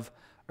have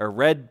a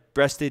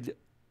red-breasted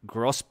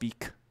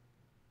grosbeak.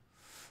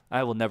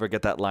 I will never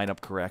get that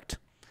lineup correct.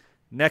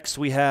 Next,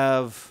 we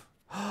have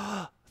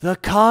the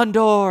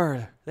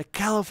condor, the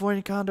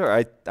California condor.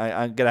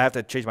 I'm going to have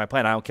to change my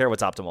plan. I don't care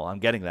what's optimal. I'm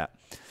getting that.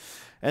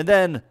 And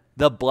then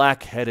the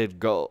black-headed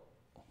gull.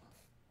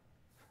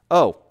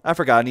 Oh, I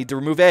forgot. I need to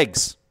remove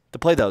eggs to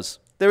play those.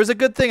 There was a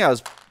good thing I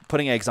was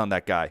putting eggs on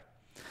that guy.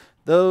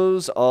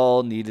 Those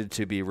all needed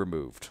to be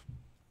removed.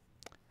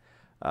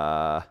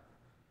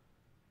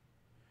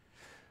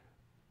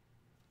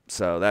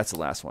 So that's the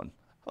last one.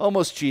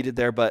 Almost cheated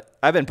there, but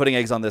I've been putting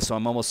eggs on this, so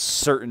I'm almost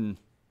certain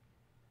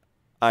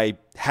I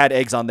had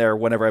eggs on there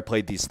whenever I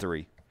played these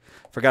 3.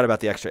 Forgot about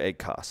the extra egg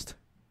cost.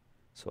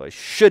 So I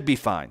should be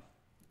fine.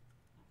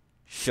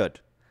 Should.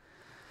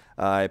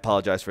 I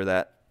apologize for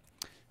that.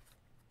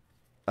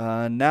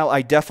 Now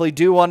I definitely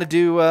do want to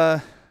do...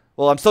 well,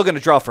 I'm still going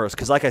to draw first,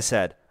 because like I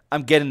said,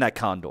 I'm getting that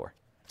condor.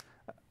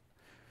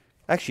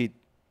 Actually,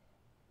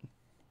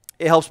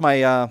 it helps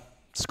my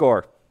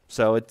score,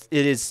 so it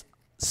is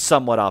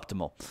somewhat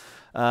optimal.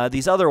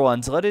 These other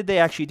ones, what did they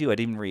actually do? I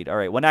didn't even read. All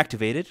right, when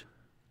activated,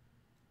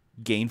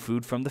 gain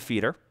food from the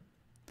feeder.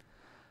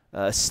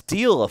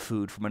 Steal a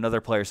food from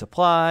another player's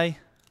supply.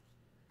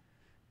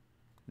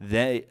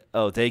 They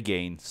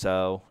gain,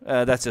 so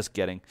that's just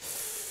getting.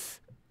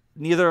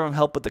 Neither of them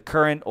help with the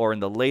current or in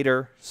the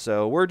later,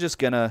 so we're just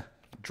going to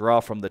draw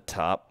from the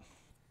top.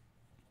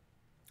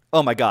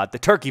 Oh my god, the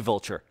turkey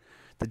vulture.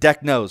 The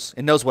deck knows.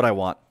 It knows what I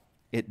want.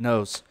 It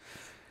knows.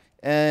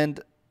 And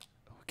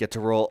we get to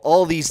roll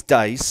all these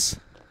dice.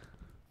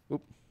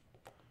 Oop.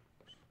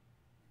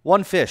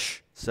 1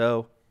 fish.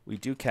 So we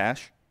do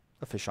cash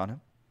a fish on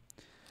him.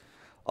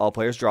 All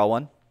players draw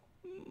one.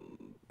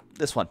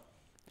 This one.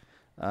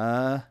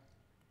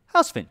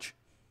 House finch.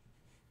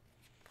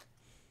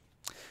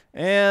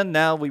 And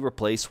now we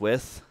replace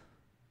with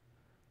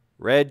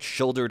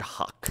red-shouldered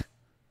hawk.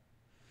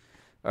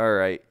 All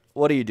right.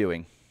 What are you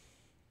doing?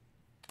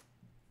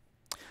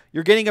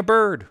 You're getting a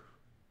bird.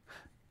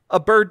 A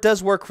bird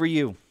does work for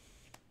you.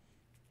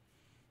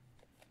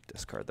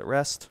 Discard the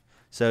rest.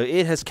 So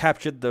it has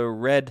captured the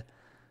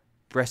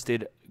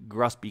red-breasted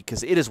grosbeak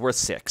because it is worth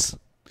 6.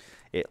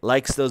 It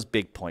likes those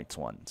big points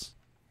ones.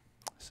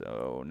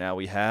 So now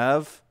we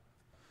have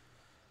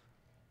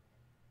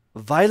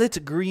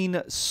violet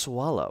green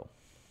swallow.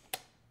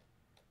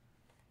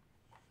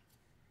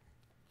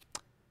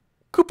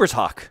 Cooper's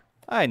hawk.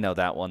 I know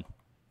that one.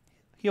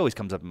 He always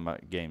comes up in my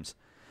games.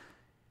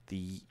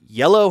 The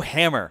yellow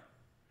hammer.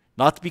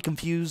 Not to be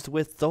confused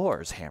with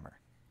Thor's hammer.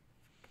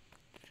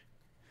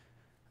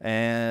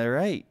 All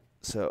right.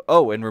 So,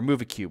 and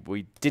remove a cube.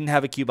 We didn't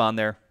have a cube on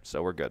there,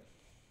 so we're good.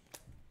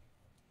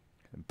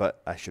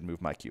 But I should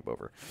move my cube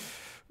over.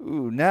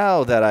 Ooh,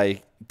 now that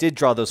I did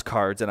draw those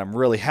cards, and I'm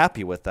really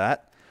happy with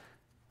that,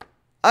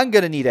 I'm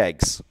going to need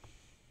eggs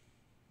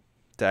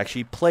to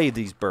actually play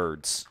these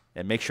birds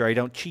and make sure I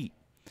don't cheat.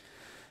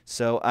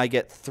 So I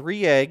get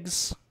 3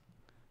 eggs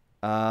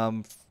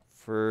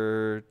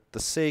for the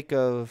sake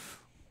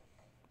of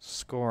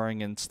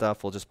scoring and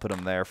stuff. We'll just put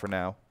them there for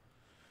now.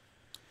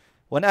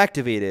 When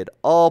activated,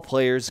 all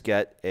players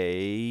get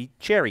a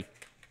cherry.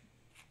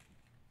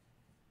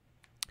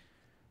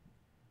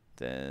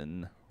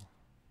 Then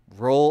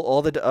roll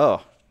all the...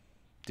 Oh,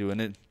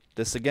 doing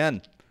this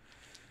again.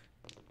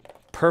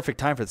 Perfect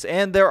time for this.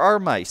 And there are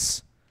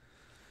mice.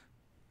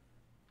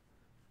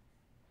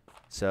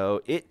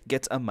 So it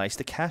gets a mice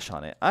to cash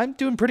on it. I'm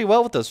doing pretty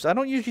well with those. I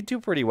don't usually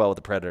do pretty well with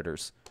the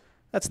predators.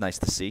 That's nice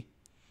to see.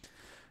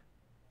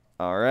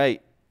 All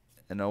right.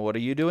 And now what are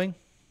you doing?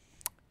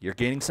 You're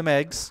gaining some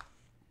eggs.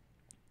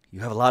 You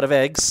have a lot of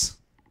eggs.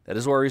 That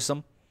is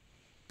worrisome.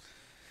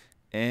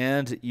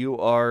 And you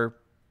are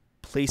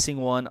placing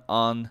one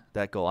on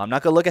that goal. I'm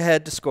not going to look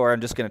ahead to score.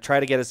 I'm just going to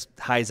try to get as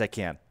high as I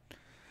can.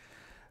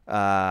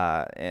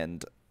 But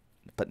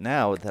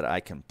now that I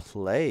can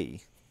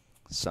play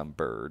some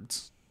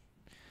birds,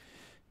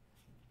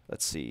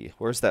 let's see.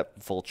 Where's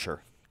that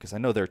vulture? Because I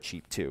know they're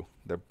cheap too.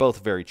 They're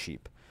both very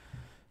cheap.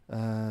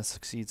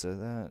 Succeeds at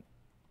that.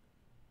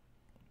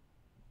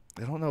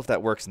 I don't know if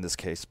that works in this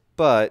case,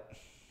 but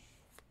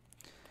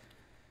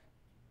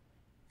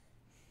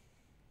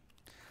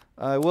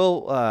I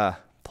will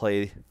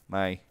play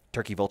my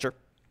turkey vulture.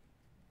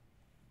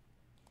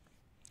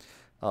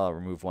 I'll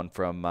remove one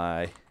from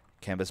my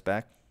canvas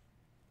back.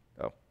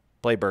 Oh,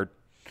 play bird.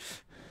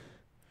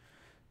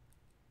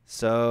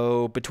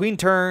 So between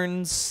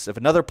turns, if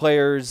another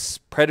player's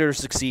predator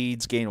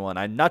succeeds, gain one.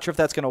 I'm not sure if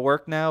that's going to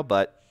work now,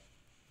 but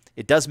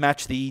it does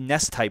match the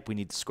nest type we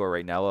need to score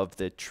right now of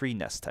the tree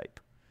nest type.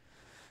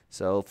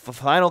 So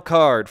final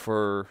card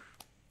for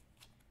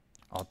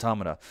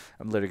Automata.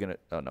 I'm literally going to...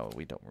 Oh, no,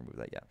 we don't remove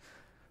that yet.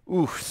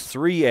 Ooh,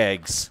 3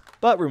 eggs,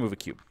 but remove a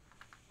cube.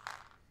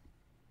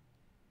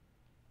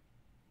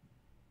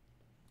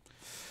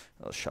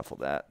 I'll shuffle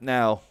that.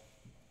 Now,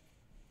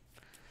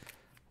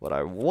 what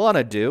I want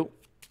to do...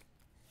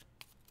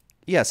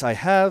 Yes, I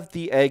have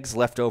the eggs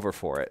left over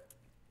for it,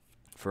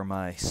 for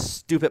my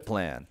stupid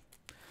plan.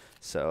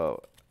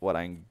 So what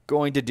I'm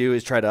going to do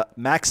is try to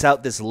max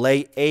out this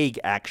lay egg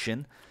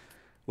action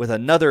with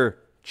another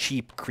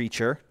cheap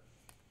creature,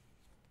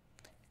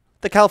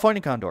 the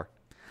California Condor.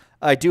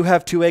 I do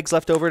have 2 eggs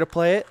left over to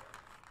play it.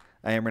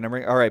 I am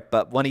remembering. All right,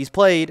 but when he's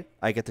played,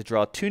 I get to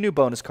draw 2 new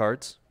bonus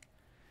cards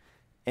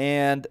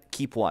and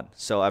keep 1.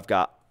 So I've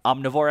got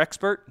Omnivore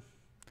Expert,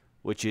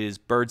 which is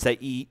birds that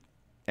eat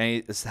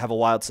and have a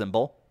wild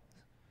symbol.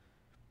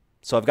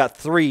 So I've got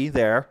 3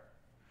 there.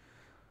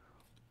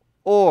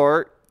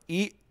 Or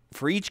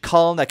for each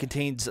column that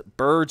contains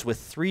birds with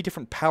 3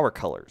 different power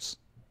colors.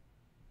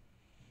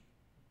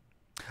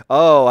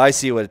 Oh, I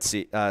see what it's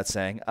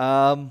saying.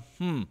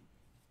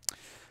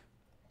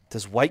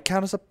 Does white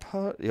count as a...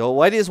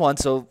 white is 1,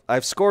 so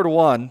I've scored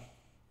 1.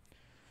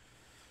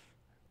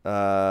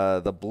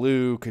 The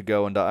blue could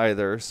go into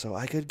either, so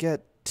I could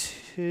get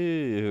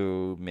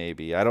 2,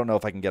 maybe. I don't know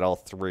if I can get all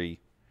 3.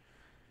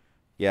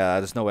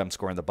 Yeah, there's no way I'm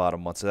scoring the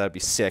bottom one, so that would be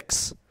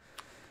 6.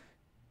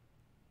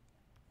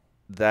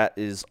 That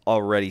is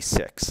already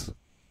 6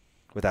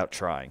 without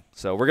trying.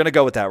 So we're going to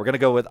go with that. We're going to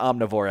go with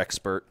Omnivore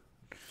Expert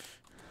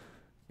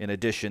in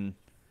addition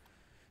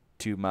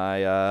to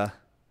my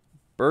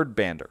Bird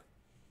Bander.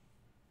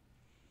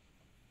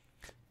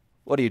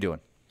 What are you doing?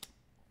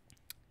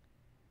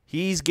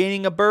 He's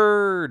gaining a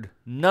bird.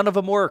 None of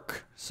them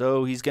work.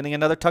 So he's getting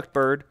another tucked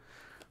bird.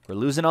 We're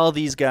losing all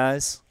these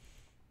guys.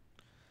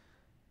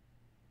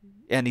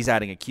 And he's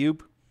adding a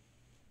cube.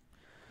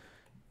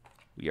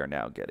 We are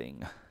now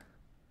getting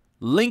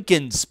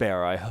Lincoln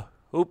Sparrow. I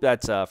hope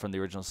that's from the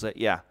original set.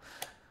 Yeah.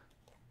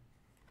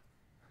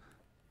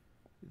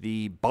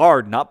 The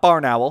Bard, not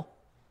Barn Owl.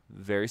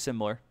 Very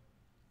similar.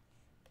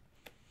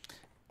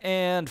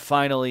 And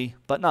finally,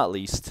 but not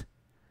least,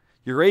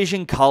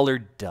 Eurasian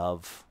Collared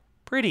Dove.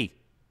 Pretty.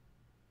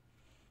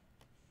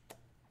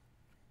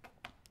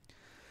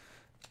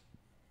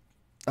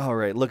 All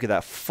right, look at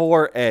that.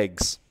 4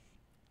 eggs.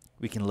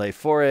 We can lay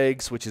 4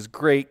 eggs, which is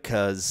great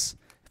because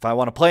if I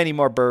want to play any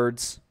more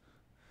birds,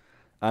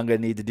 I'm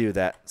going to need to do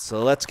that.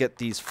 So let's get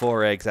these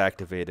 4 eggs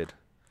activated.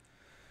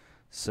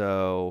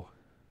 So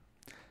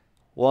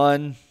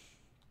 1,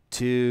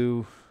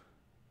 2,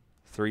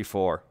 3,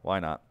 4.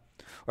 Why not?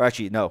 Or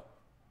actually, no.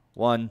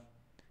 1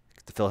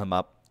 to fill him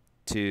up.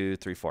 2,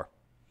 3, 4.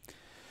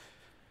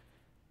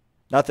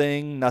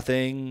 Nothing,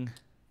 nothing.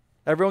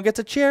 Everyone gets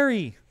a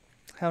cherry.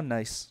 How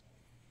nice.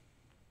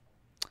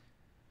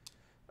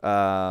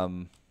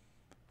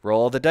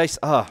 Roll the dice.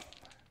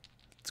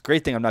 It's a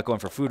great thing I'm not going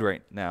for food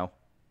right now.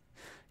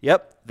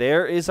 Yep,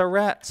 there is a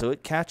rat, so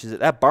it catches it.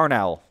 That barn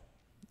owl,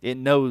 it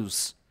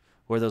knows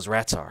where those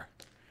rats are.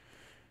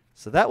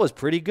 So that was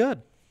pretty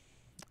good.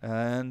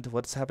 And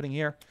what's happening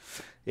here?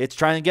 It's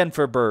trying again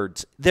for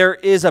birds. There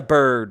is a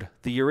bird.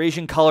 The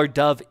Eurasian Collared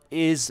Dove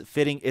is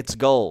fitting its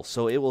goal,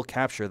 so it will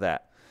capture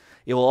that.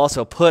 It will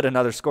also put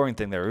another scoring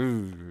thing there.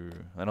 Ooh,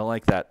 I don't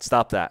like that.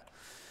 Stop that.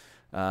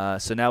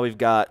 So now we've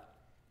got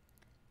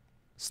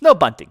snow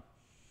bunting.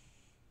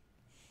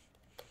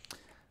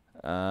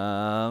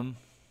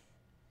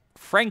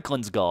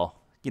 Franklin's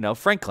gull. You know,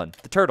 Franklin,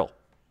 the turtle.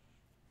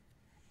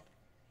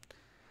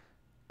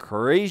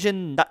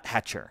 Eurasian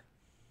nuthatcher.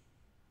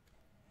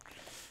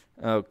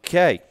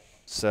 Okay.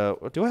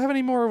 So, do I have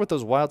any more with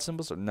those wild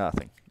symbols or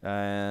nothing?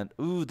 And,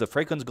 ooh, the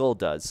Franklin's Gold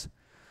does.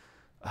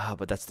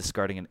 But that's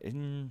discarding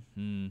an...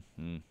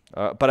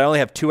 but I only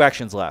have 2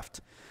 actions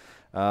left.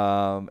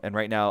 And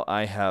right now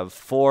I have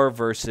 4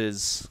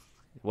 versus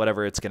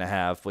whatever it's going to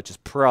have, which is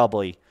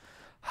probably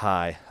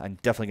high. I'm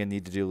definitely going to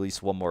need to do at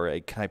least 1 more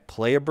egg. Can I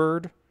play a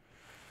bird?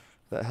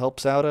 That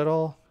helps out at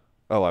all?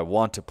 Oh, I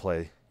want to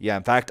play. Yeah,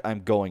 in fact,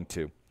 I'm going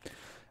to.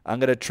 I'm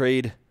going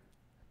to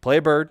play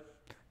a bird,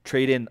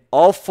 trade in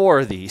all 4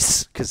 of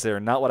these because they're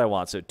not what I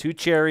want. So 2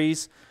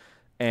 cherries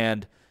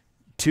and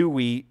 2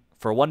 wheat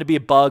for 1 to be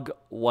a bug,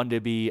 1 to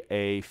be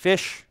a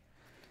fish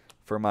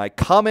for my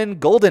common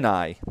golden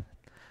eye.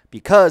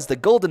 Because the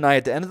golden eye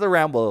at the end of the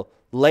round will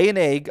lay an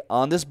egg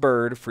on this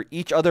bird for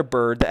each other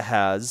bird that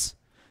has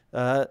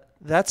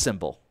that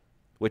symbol,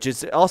 which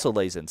is also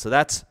lays in. So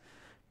that's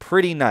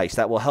pretty nice.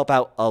 That will help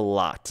out a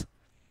lot.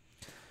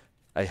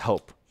 I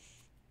hope.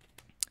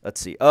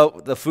 Let's see.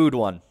 Oh, the food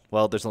one.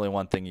 Well, there's only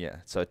one thing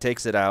yet. So it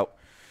takes it out.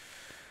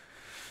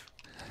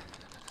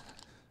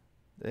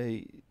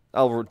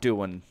 I'll do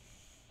one.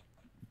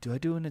 Do I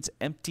do when it's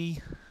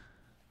empty?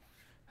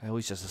 I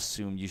always just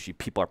assume usually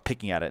people are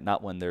picking at it,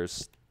 not when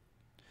there's...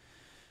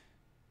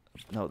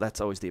 No, that's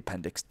always the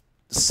appendix.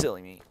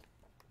 Silly me.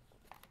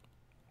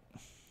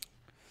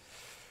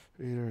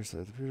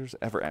 Readers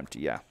ever empty,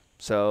 yeah.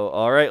 So,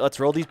 all right, let's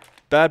roll these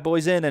bad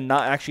boys in and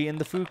not actually in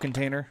the food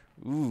container.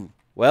 Ooh,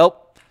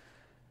 well,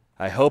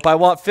 I hope I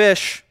want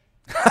fish.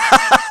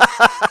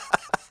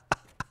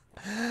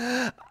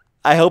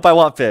 I hope I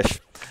want fish.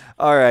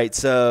 All right,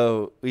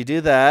 so we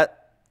do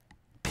that.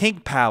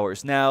 Pink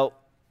powers. Now,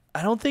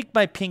 I don't think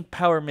my pink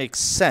power makes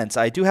sense.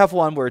 I do have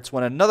one where it's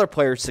when another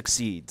player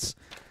succeeds,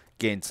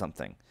 gain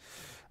something.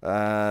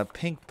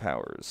 Pink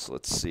powers.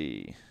 Let's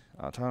see.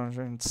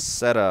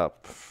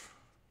 Setup.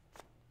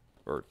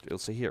 Or it'll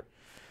say here.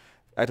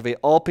 Activate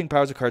all pink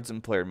powers of cards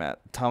in player mat.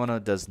 Automata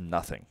does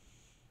nothing.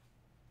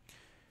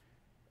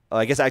 Oh,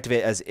 I guess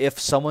activate as if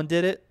someone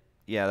did it.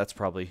 Yeah, that's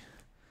probably.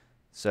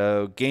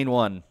 So gain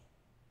 1.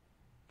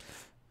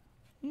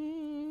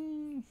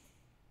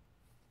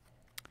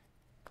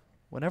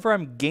 Whenever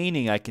I'm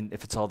gaining, I can.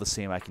 If it's all the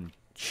same, I can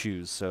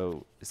choose.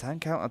 So does that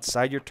count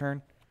outside your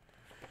turn?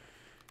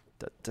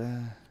 Let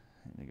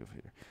me go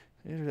here.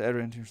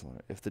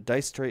 If the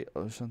dice tray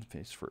on the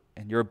face for,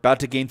 and you're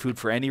about to gain food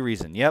for any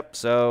reason. Yep.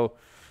 So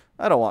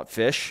I don't want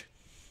fish.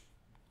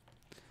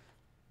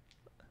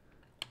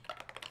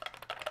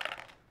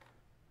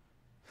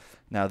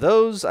 Now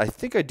those, I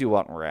think I do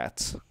want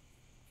rats.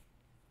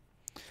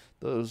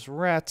 Those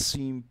rats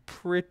seem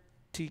pretty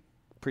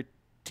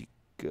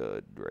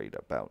good right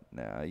about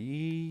now.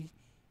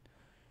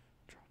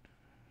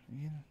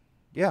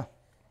 Yeah.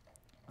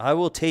 I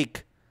will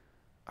take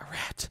a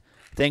rat.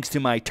 Thanks to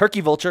my turkey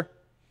vulture.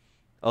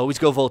 Always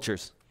go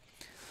vultures.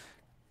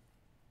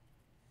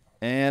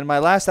 And my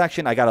last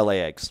action, I got to lay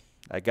eggs.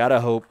 I got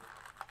to hope.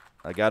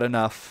 I got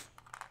enough.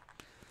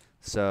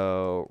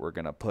 So we're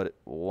going to put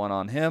 1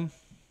 on him.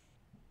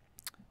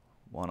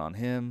 1 on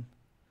him.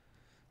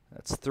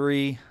 That's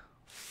 3,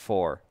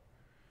 4.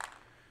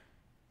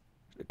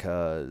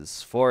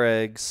 Because 4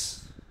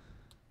 eggs.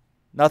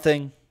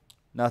 Nothing.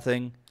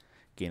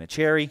 Gain a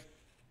cherry.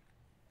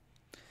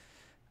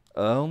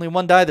 Only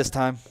 1 die this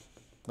time.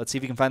 Let's see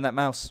if he can find that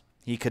mouse.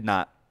 He could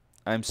not.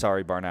 I'm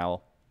sorry, Barn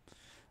Owl.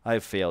 I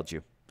have failed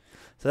you.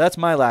 So that's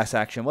my last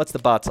action. What's the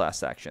bot's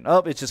last action? Oh,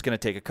 it's just going to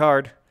take a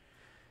card.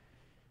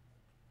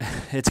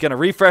 It's going to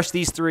refresh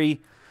these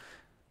 3.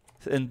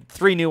 And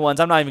 3 new ones.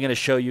 I'm not even going to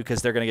show you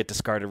because they're going to get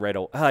discarded right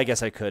away. I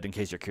guess I could in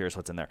case you're curious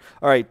what's in there.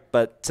 All right,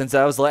 but since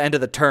that was the end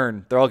of the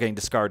turn, they're all getting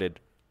discarded.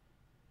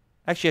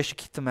 Actually, I should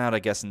keep them out, I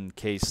guess, in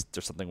case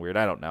there's something weird.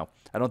 I don't know.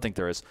 I don't think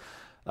there is.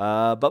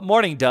 But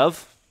Morning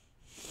Dove.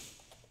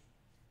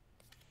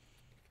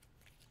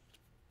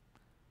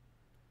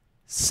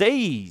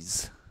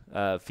 Says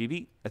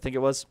Phoebe, I think it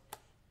was.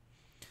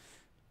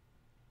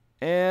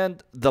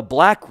 And the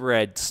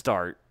black-red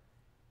start.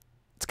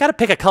 It's got to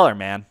pick a color,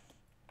 man.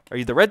 Are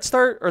you the red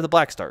start or the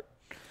black start?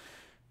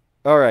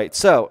 All right,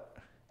 so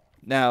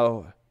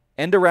now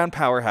end-around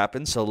power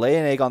happens. So lay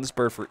an egg on this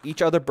bird for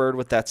each other bird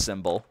with that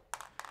symbol.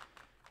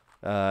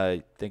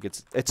 I think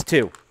it's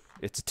 2.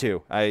 It's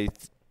 2. I'm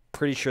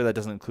pretty sure that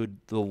doesn't include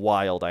the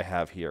wild I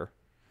have here.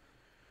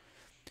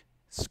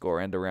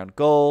 Score end-around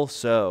goal.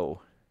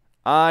 So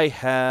I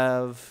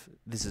have,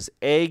 this is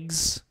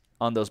eggs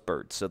on those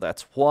birds. So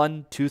that's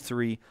 1, 2,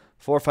 3,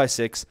 4, 5,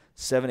 6,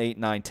 7, 8,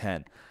 9,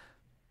 10.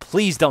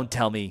 Please don't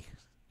tell me.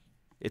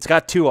 It's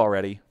got 2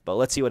 already, but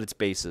let's see what its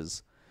base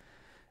is.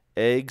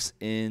 Eggs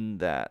in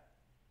that.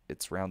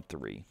 It's round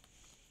 3.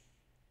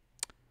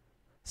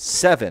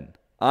 7.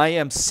 I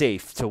am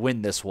safe to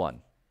win this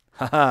one.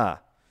 Haha.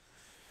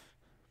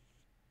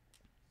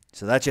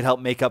 So that should help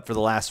make up for the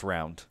last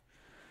round.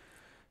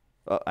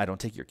 I don't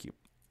take your cube.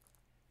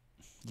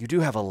 You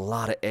do have a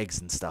lot of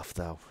eggs and stuff,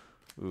 though.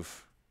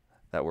 Oof.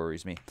 That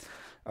worries me.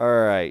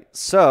 All right.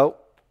 So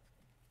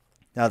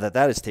now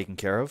that is taken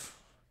care of.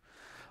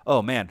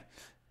 Oh, man.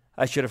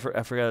 I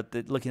forgot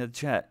that looking at the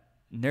chat.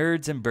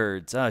 Nerds and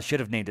birds. I should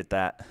have named it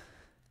that.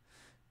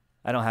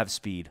 I don't have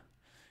speed.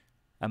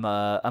 I'm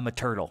a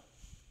turtle.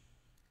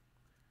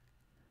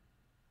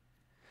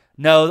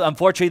 No,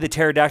 unfortunately, the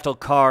pterodactyl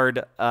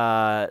card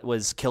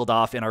was killed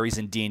off in our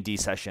recent D&D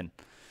session.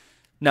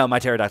 No, my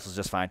pterodactyl's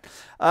just fine.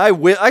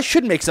 I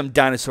should make some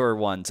dinosaur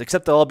ones,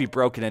 except they'll all be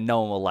broken and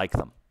no one will like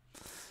them.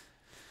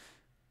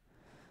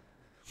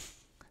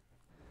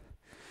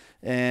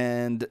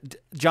 And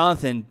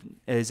Jonathan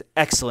is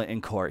excellent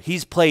in court.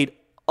 He's played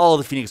all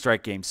the Phoenix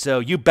Wright games, so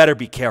you better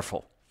be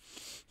careful.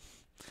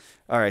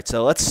 All right,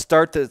 so let's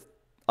start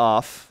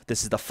off.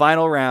 This is the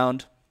final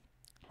round.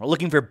 We're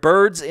looking for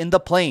birds in the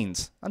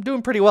plains. I'm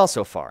doing pretty well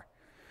so far.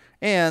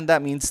 And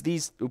that means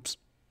these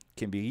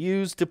can be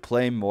used to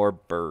play more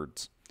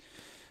birds.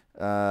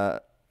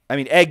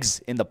 Eggs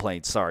in the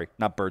plains. Sorry,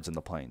 not birds in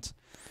the plains.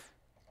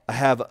 I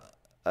have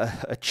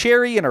a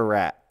cherry and a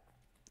rat.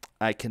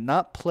 I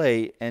cannot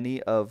play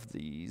any of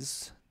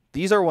these.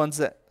 These are ones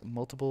that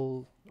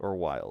multiple or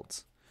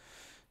wilds.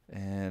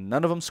 And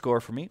none of them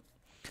score for me.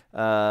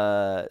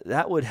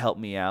 That would help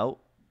me out.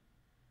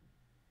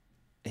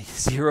 A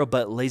 0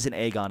 but lays an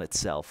egg on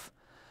itself.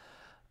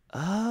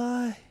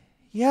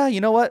 Yeah, you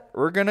know what?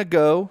 We're going to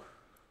go.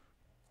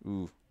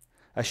 Ooh,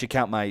 I should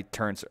count my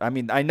turns. I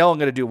mean, I know I'm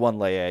going to do one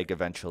lay egg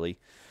eventually.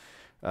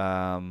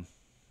 The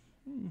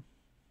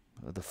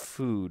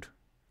food.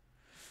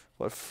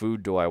 What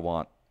food do I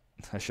want?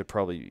 I should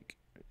probably...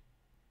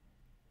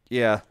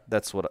 Yeah,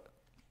 that's what...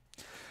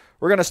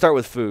 We're going to start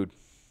with food.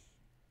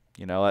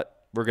 You know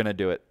what? We're going to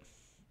do it.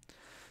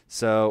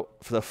 So,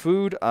 for the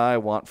food I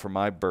want for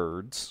my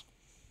birds,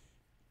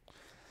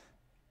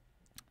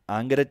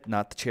 I'm going to...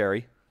 Not the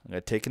cherry. I'm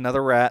going to take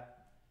another rat.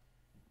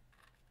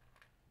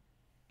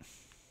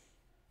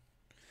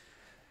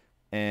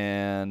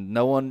 And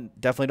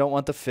definitely don't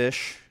want the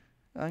fish.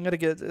 I'm going to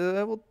get...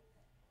 2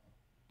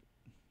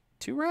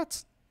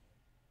 rats?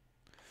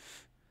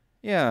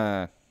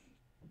 Yeah.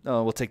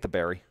 Oh, we'll take the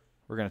berry.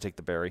 We're going to take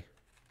the berry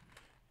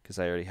because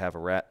I already have a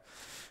rat.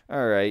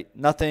 All right.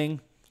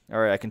 Nothing. All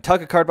right. I can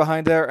tuck a card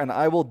behind there, and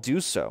I will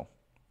do so.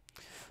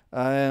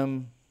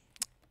 I'm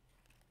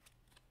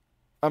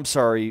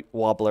sorry,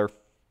 Wobbler.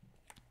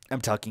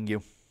 I'm tucking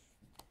you.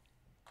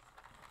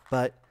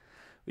 But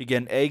we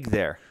get an egg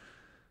there.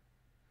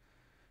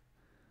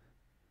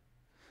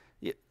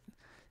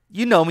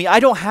 You know me. I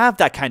don't have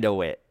that kind of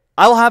wit.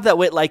 I'll have that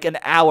wit like an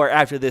hour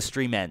after this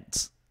stream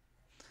ends.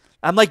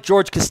 I'm like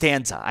George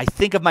Costanza. I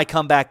think of my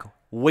comeback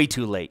way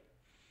too late.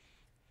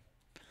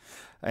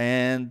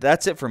 And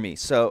that's it for me.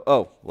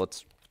 So,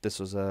 this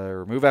was a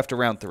remove after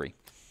round 3.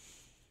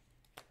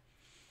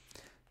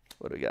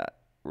 What do we got?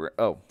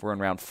 We're in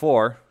round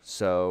 4,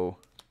 so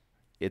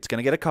it's going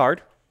to get a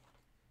card.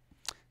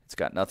 It's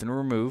got nothing to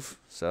remove.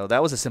 So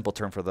that was a simple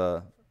turn for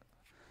the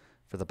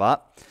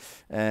bot.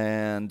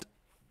 And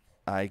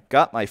I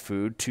got my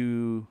food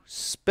to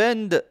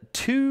spend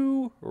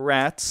 2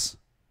 rats.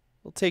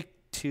 We'll take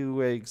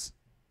 2 eggs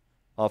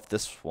off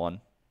this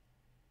one.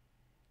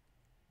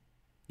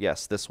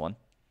 Yes, this one.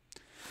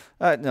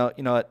 No,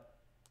 you know what?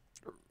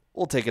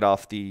 We'll take it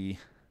off the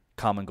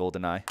common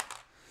golden eye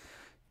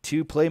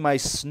to play my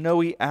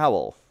snowy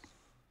owl.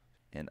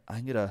 And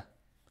I'm going to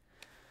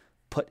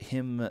put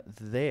him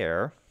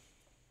there.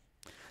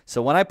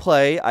 So when I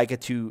play, I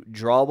get to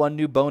draw 1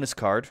 new bonus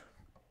card.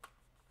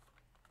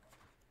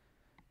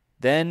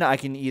 Then I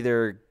can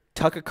either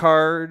tuck a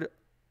card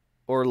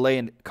or lay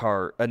an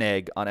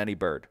egg on any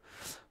bird.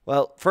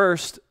 Well,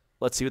 first,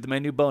 let's see what my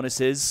new bonus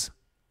is.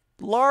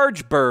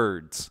 Large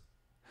birds.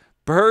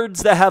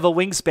 Birds that have a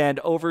wingspan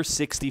over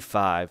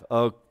 65.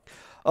 Oh,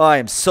 I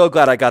am so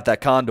glad I got that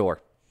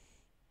condor.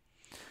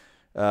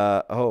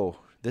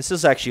 This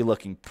is actually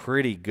looking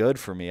pretty good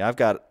for me. I've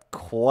got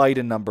quite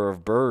a number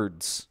of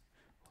birds.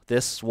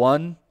 This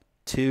 1,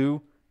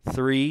 2,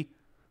 3,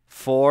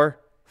 4,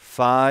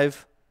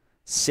 5,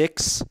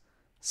 6,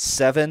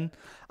 7.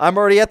 I'm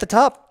already at the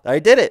top. I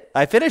did it.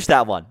 I finished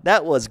that one.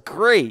 That was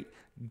great.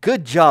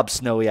 Good job,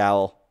 Snowy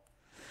Owl.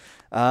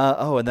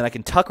 And then I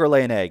can tuck or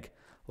lay an egg.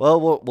 Well,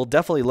 we'll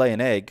definitely lay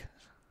an egg.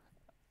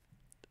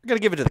 We're going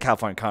to give it to the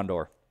California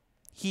Condor.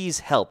 He's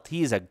helped.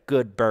 He's a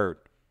good bird.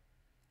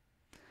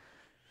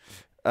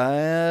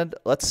 And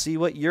let's see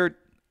what your...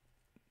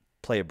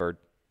 Play a bird.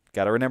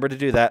 Got to remember to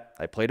do that.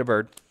 I played a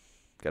bird.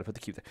 Got to put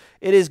the cube there.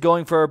 It is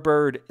going for a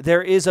bird.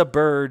 There is a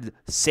bird.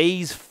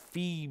 Says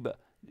Phoebe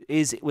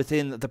is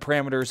within the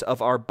parameters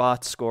of our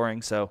bot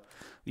scoring, so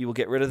we will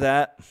get rid of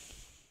that.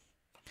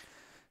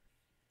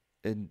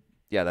 And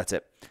yeah, that's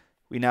it.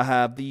 We now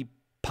have the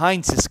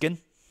pine siskin,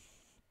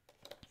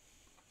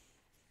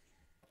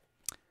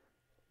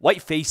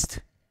 white-faced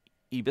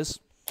ibis,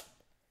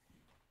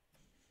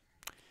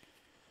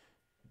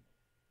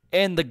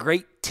 and the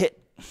great tit.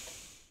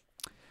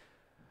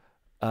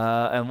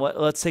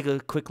 Let's take a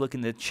quick look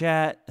in the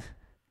chat.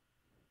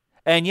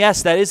 And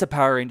yes, that is a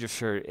Power Ranger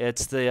shirt.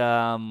 It's the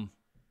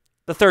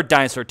 3rd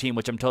dinosaur team,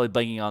 which I'm totally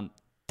blanking on.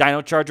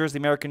 Dino Chargers, the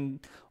American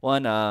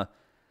one.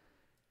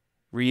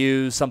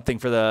 Ryu, something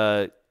for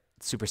the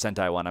Super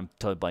Sentai one. I'm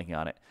totally blanking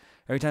on it.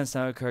 Every time the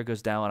snowy card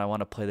goes down, I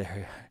want to play the...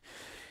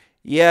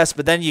 Yes,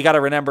 but then you got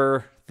to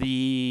remember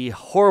the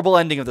horrible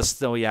ending of the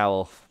Snowy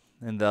Owl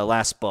in the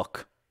last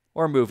book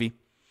or movie.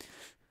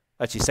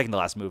 Actually, second to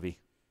last movie,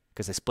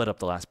 because they split up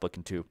the last book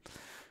in two.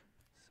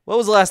 What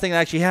was the last thing that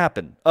actually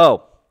happened?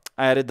 Oh,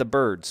 I added the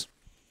birds.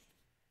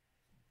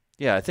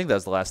 Yeah, I think that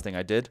was the last thing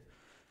I did.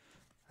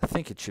 I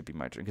think it should be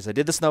my turn, because I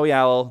did the Snowy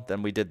Owl,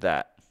 then we did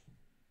that.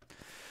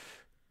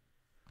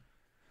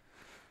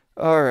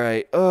 All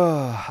right.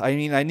 Oh, I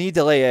mean, I need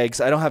to lay eggs.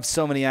 I don't have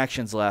so many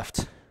actions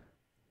left.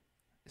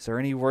 Is there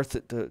any worth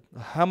it?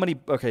 How many?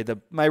 Okay,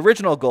 my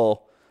original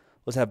goal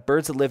was to have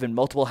birds that live in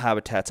multiple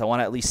habitats. I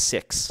want at least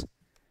 6.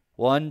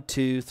 1,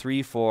 2,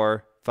 3,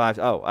 4, 5.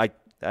 Oh,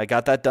 I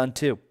got that done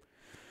too.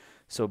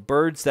 So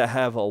birds that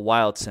have a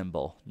wild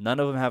symbol. None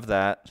of them have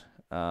that.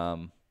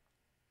 I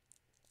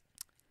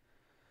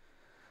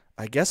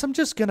guess I'm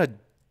just going to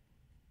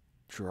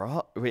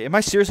draw. Wait, am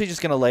I seriously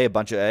just going to lay a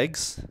bunch of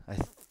eggs? I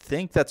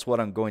think that's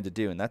what I'm going to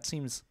do, and that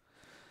seems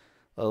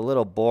a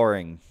little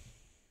boring.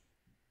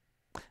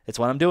 It's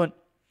what I'm doing.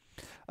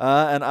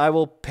 And I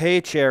will pay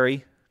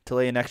Cherry to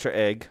lay an extra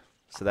egg.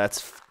 So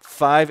that's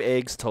 5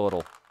 eggs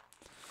total.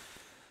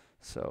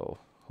 So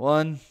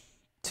 1,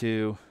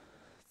 2,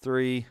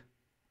 3,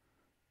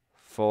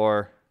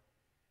 4,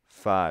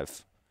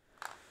 5.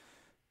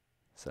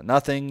 So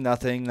nothing,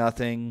 nothing,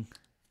 nothing.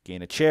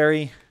 Gain a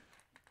cherry.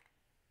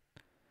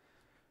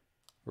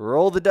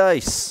 Roll the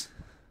dice.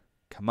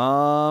 Come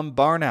on,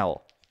 Barn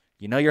Owl.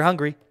 You know you're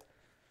hungry.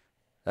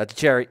 That's a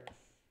cherry.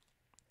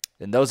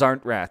 And those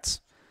aren't rats.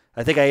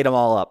 I think I ate them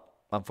all up,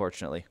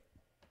 unfortunately.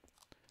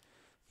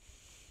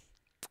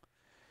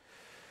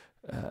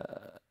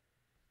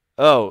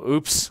 Oh,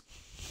 oops.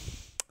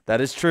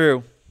 That is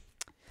true.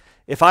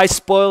 If I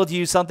spoiled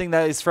you something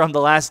that is from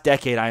the last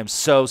decade, I am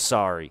so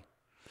sorry.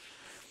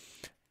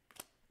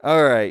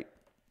 All right.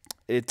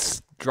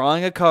 It's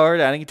drawing a card,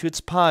 adding it to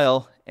its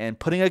pile, and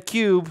putting a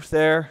cube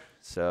there.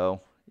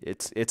 So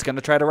it's going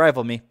to try to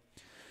rival me.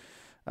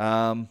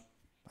 I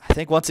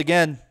think once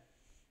again,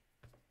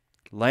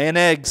 laying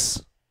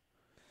eggs.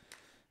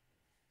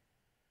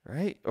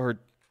 Right? Or,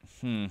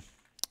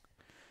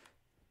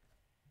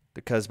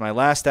 because my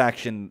last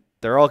action,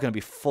 they're all going to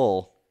be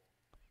full.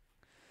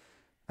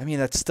 I mean,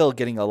 that's still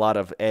getting a lot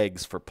of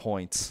eggs for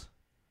points.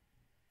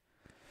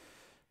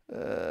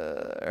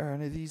 Are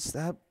any of these,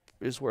 that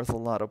is worth a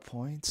lot of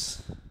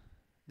points.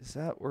 Is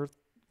that worth,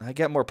 I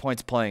get more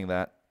points playing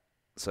that.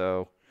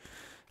 So,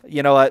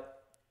 you know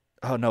what?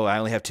 Oh, no, I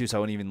only have 2, so I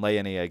won't even lay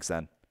any eggs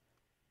then.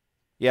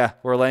 Yeah,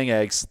 we're laying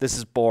eggs. This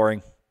is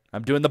boring.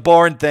 I'm doing the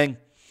boring thing.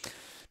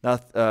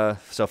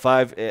 So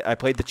 5, I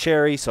played the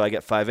cherry, so I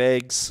get 5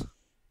 eggs.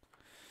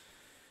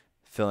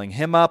 Filling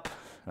him up.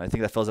 I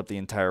think that fills up the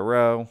entire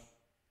row.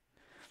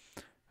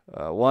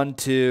 1,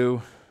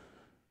 2.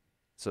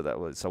 So that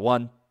was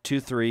 1, 2,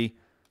 3,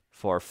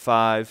 4,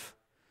 5.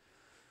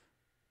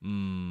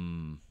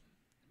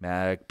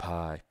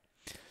 Magpie.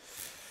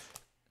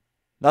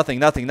 Nothing,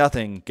 nothing,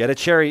 nothing. Get a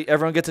cherry.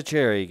 Everyone gets a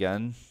cherry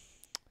again.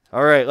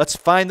 All right, let's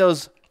find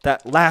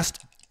that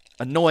last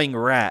annoying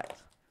rat.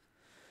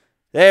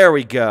 There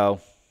we go.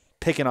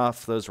 Picking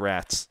off those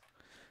rats.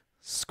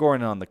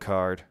 Scoring on the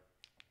card.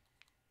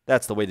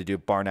 That's the way to do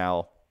Barn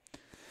Owl.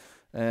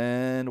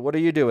 And what are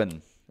you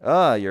doing?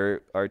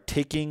 You are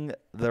taking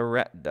the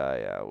rat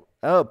die out.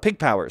 Oh, pig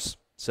powers.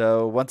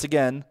 So once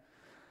again,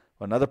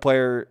 another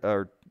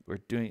player we're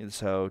doing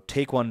so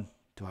take one.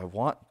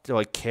 Do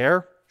I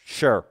care?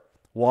 Sure.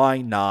 Why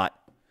not?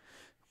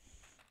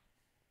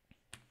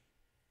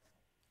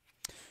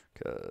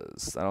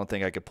 Because I don't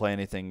think I could play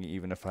anything,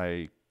 even if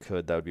I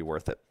could, that would be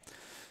worth it.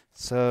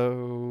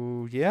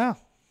 So, yeah.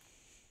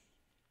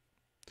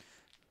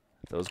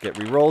 Those get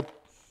re-rolled.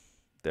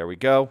 There we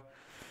go.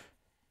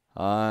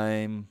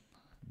 I'm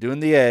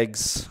doing the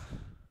eggs.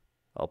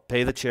 I'll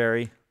pay the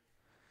cherry.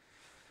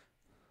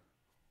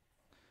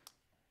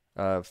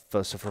 So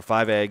for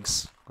 5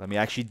 eggs. Let me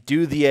actually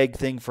do the egg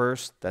thing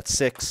first. That's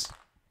 6.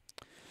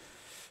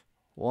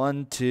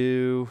 1,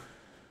 2.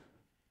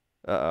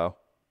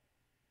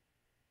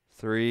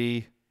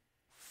 3,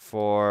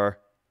 4,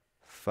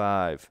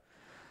 5.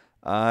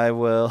 I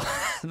will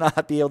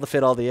not be able to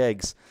fit all the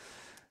eggs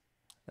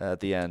at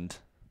the end.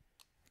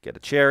 Get a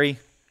cherry.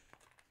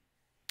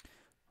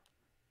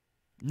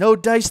 No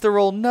dice to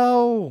roll.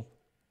 No.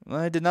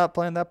 I did not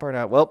plan that part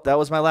out. Well, that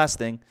was my last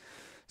thing.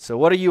 So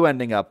what are you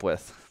ending up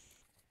with?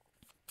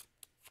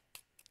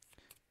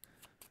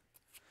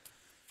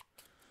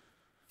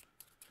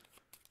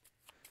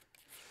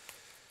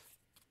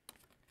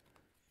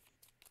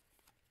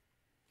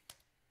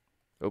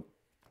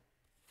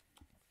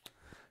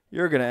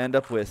 You're going to end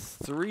up with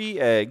 3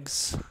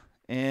 eggs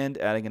and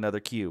adding another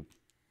cube.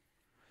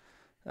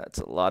 That's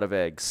a lot of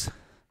eggs.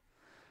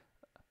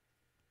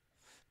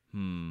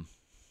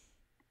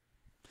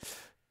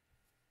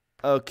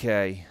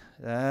 Okay,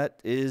 that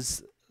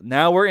is...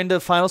 Now we're into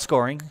final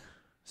scoring.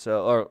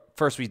 Or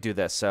first we do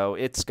this. So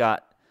it's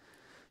got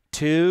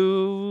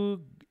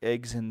 2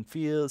 eggs in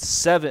field,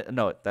 7...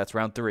 No, that's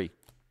round 3.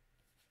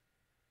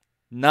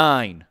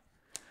 9.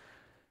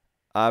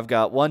 I've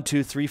got 1,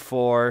 2, 3,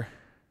 4,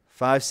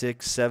 5,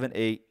 6, 7,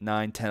 8,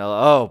 9, 10,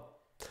 11. Oh,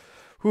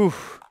 whew.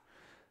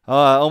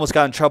 I almost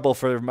got in trouble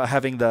for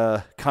having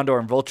the condor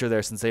and vulture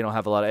there since they don't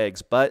have a lot of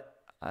eggs. But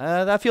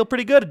I feel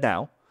pretty good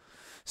now.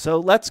 So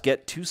let's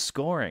get to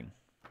scoring.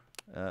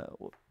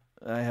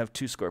 I have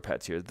 2 score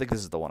pads here. I think this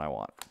is the one I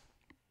want.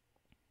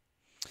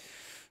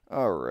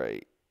 All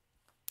right.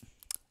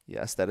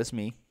 Yes, that is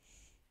me.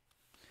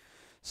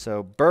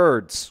 So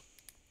birds.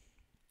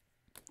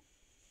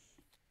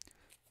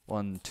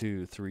 1,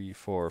 2, 3,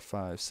 4,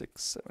 5,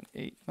 6, 7,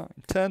 8, 9,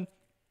 10.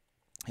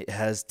 It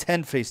has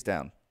 10 face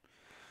down.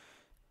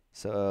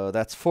 So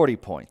that's 40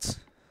 points.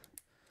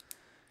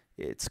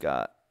 It's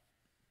got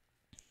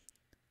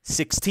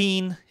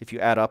 16 if you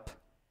add up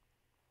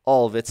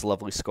all of its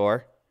lovely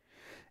score.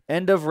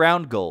 End of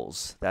round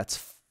goals.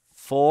 That's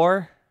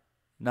 4,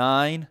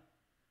 9,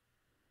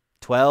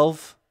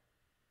 12,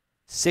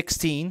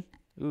 16.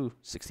 Ooh,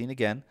 16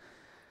 again.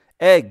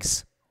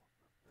 Eggs.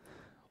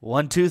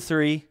 1, 2,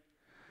 3,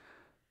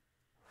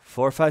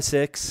 4, 5,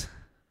 6,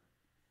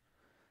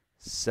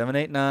 7,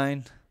 8,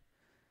 9,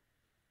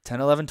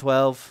 10, 11,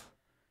 12,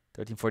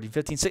 13, 14,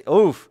 15, 16.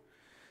 Oof.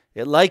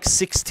 It likes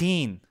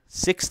 16.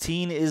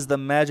 16 is the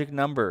magic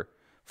number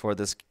for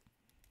this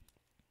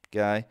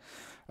guy.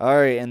 All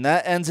right, and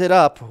that ends it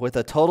up with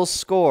a total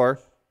score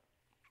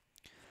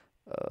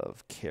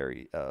of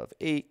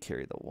 8,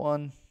 carry the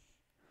 1.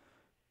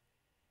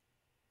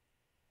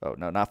 Oh,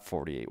 no, not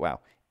 48. Wow.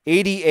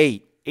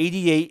 88.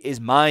 88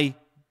 is my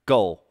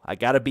goal. I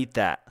got to beat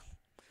that.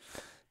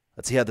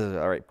 Let's see how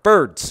all right,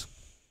 birds.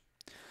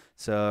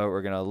 So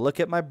we're going to look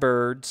at my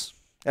birds.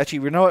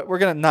 Actually, you know what? We're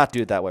going to not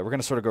do it that way. We're going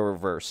to sort of go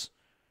reverse.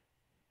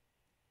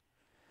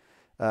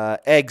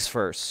 Eggs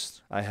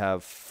first. I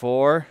have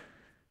 4,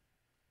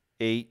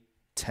 8,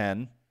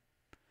 10.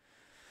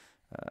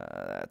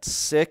 That's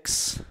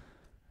 6.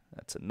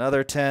 That's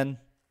another 10.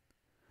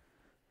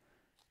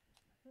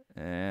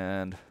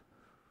 And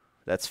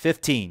that's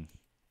 15.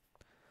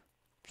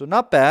 So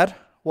not bad.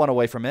 1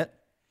 away from it.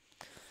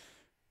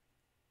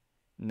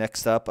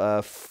 Next up,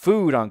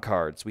 food on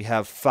cards. We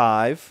have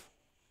 5.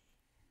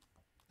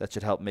 That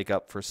should help make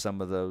up for some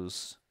of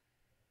those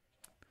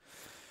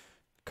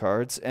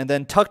cards. And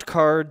then tucked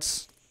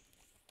cards,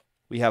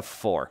 we have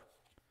 4.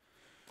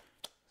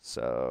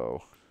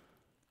 So,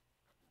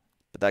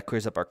 but that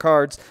clears up our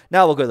cards.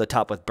 Now we'll go to the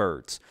top with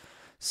birds.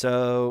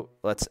 So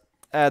let's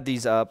add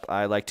these up.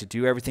 I like to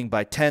do everything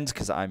by 10s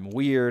because I'm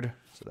weird.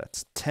 So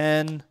that's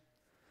 10.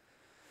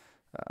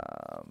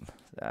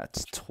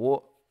 That's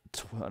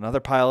another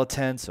pile of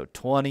 10, so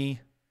 20.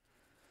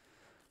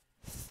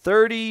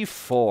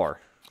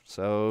 34.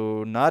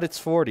 So not it's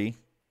 40.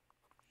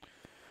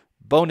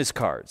 Bonus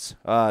cards.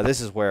 This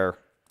is where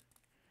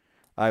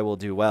I will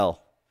do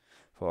well.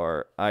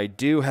 For I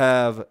do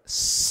have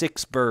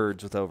 6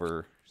 birds with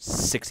over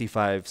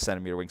 65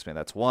 centimeter wingspan.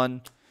 That's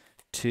 1,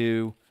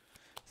 2,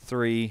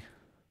 3,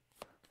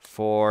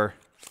 4,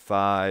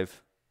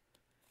 5,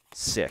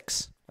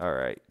 6. All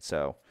right,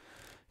 so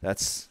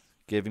that's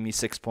giving me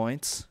 6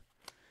 points.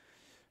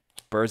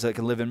 Birds that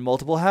can live in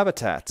multiple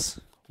habitats.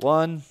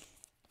 1,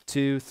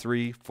 2,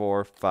 3,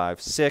 4,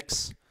 5,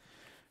 6.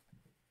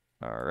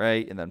 All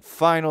right, and then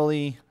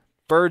finally,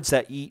 birds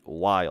that eat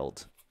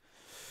wild.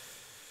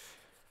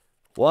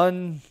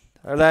 The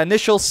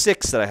initial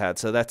 6 that I had,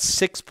 so that's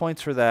 6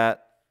 points for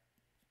that.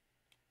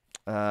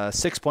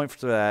 6 points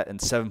for that, and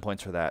 7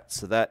 points for that.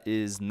 So that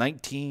is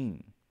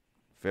 19.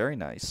 Very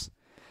nice.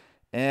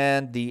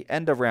 And the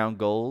end of round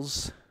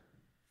goals,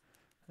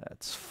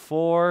 that's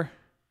 4,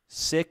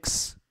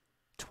 6,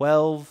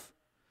 12,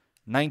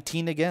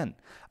 19 again.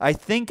 I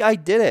think I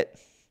did it.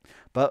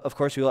 But, of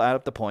course, we will add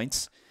up the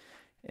points.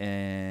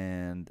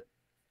 And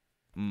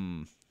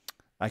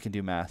I can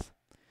do math.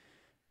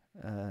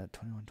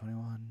 21,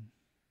 21.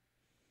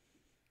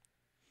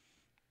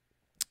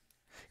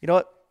 You know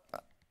what?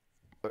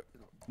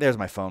 There's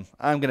my phone.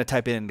 I'm going to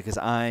type it in because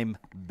I'm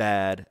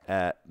bad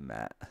at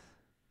math.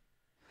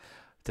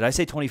 Did I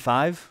say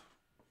 25?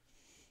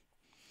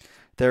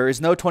 There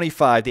is no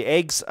 25. The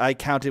eggs I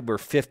counted were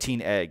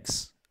 15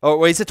 eggs. Oh,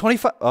 wait, is it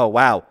 25? Oh,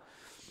 wow.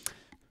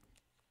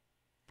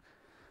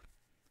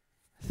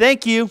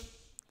 Thank you.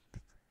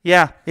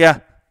 Yeah.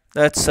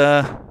 That's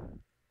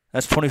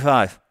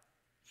 25.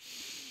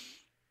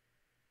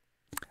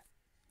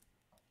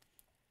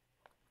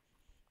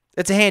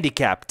 It's a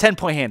handicap,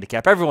 10-point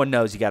handicap. Everyone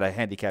knows you got to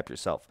handicap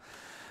yourself.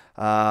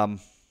 Oh,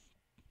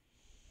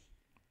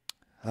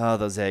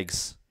 those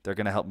eggs. They're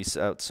going to help me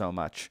out so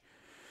much.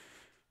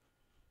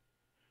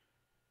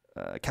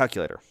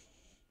 Calculator.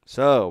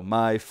 So,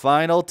 my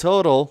final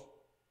total,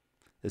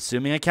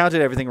 assuming I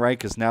counted everything right,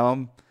 because now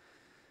I'm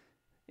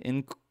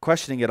in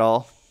questioning it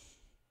all,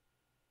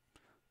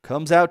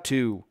 comes out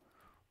to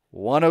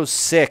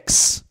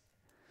 106.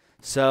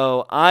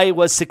 So, I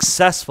was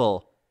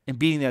successful in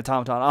beating the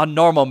automaton on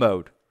normal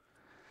mode.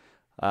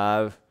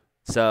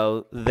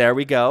 So there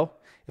we go.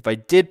 If I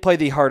did play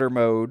the harder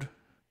mode,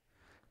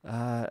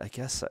 I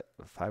guess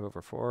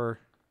 5/4.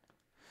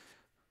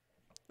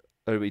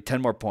 It would be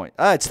 10 more points.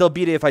 I'd still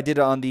beat it if I did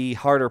it on the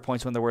harder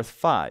points when they're worth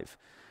 5.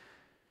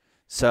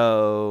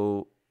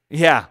 So,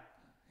 yeah.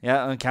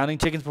 Yeah, I'm counting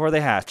chickens before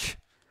they hatch.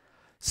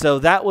 So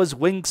that was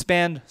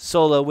Wingspan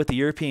Solo with the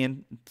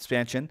European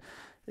expansion.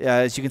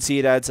 As you can see,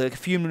 it adds a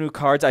few new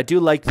cards. I do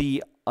like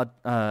the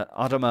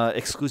Automa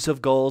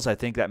exclusive goals. I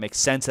think that makes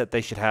sense that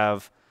they should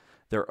have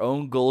their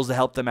own goals to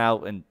help them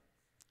out and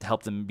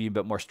help them be a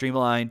bit more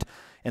streamlined.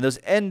 And those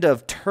end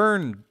of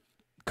turn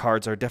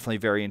cards are definitely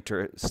very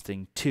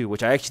interesting too,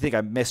 which I actually think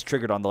I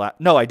mistriggered on the last.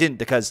 No, I didn't,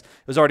 because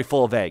it was already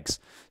full of eggs,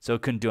 so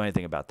it couldn't do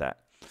anything about that.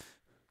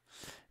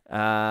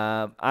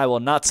 I will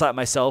not slap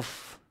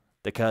myself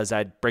because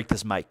I'd break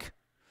this mic.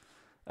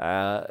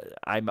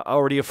 I'm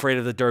already afraid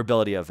of the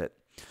durability of it.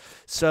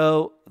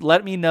 So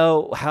let me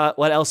know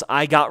what else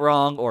I got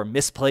wrong or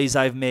misplays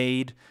I've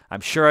made.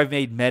 I'm sure I've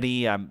made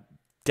many. I'm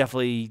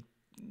definitely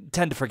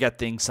tend to forget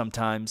things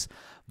sometimes.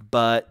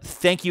 But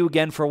thank you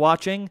again for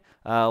watching.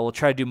 We'll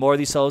try to do more of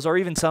these solos or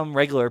even some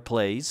regular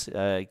plays.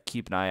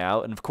 Keep an eye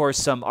out. And, of course,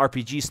 some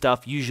RPG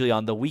stuff usually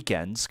on the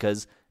weekends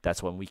because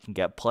that's when we can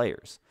get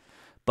players.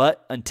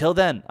 But until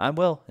then, I'm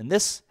Will, and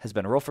this has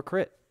been a Roll for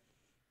Crit.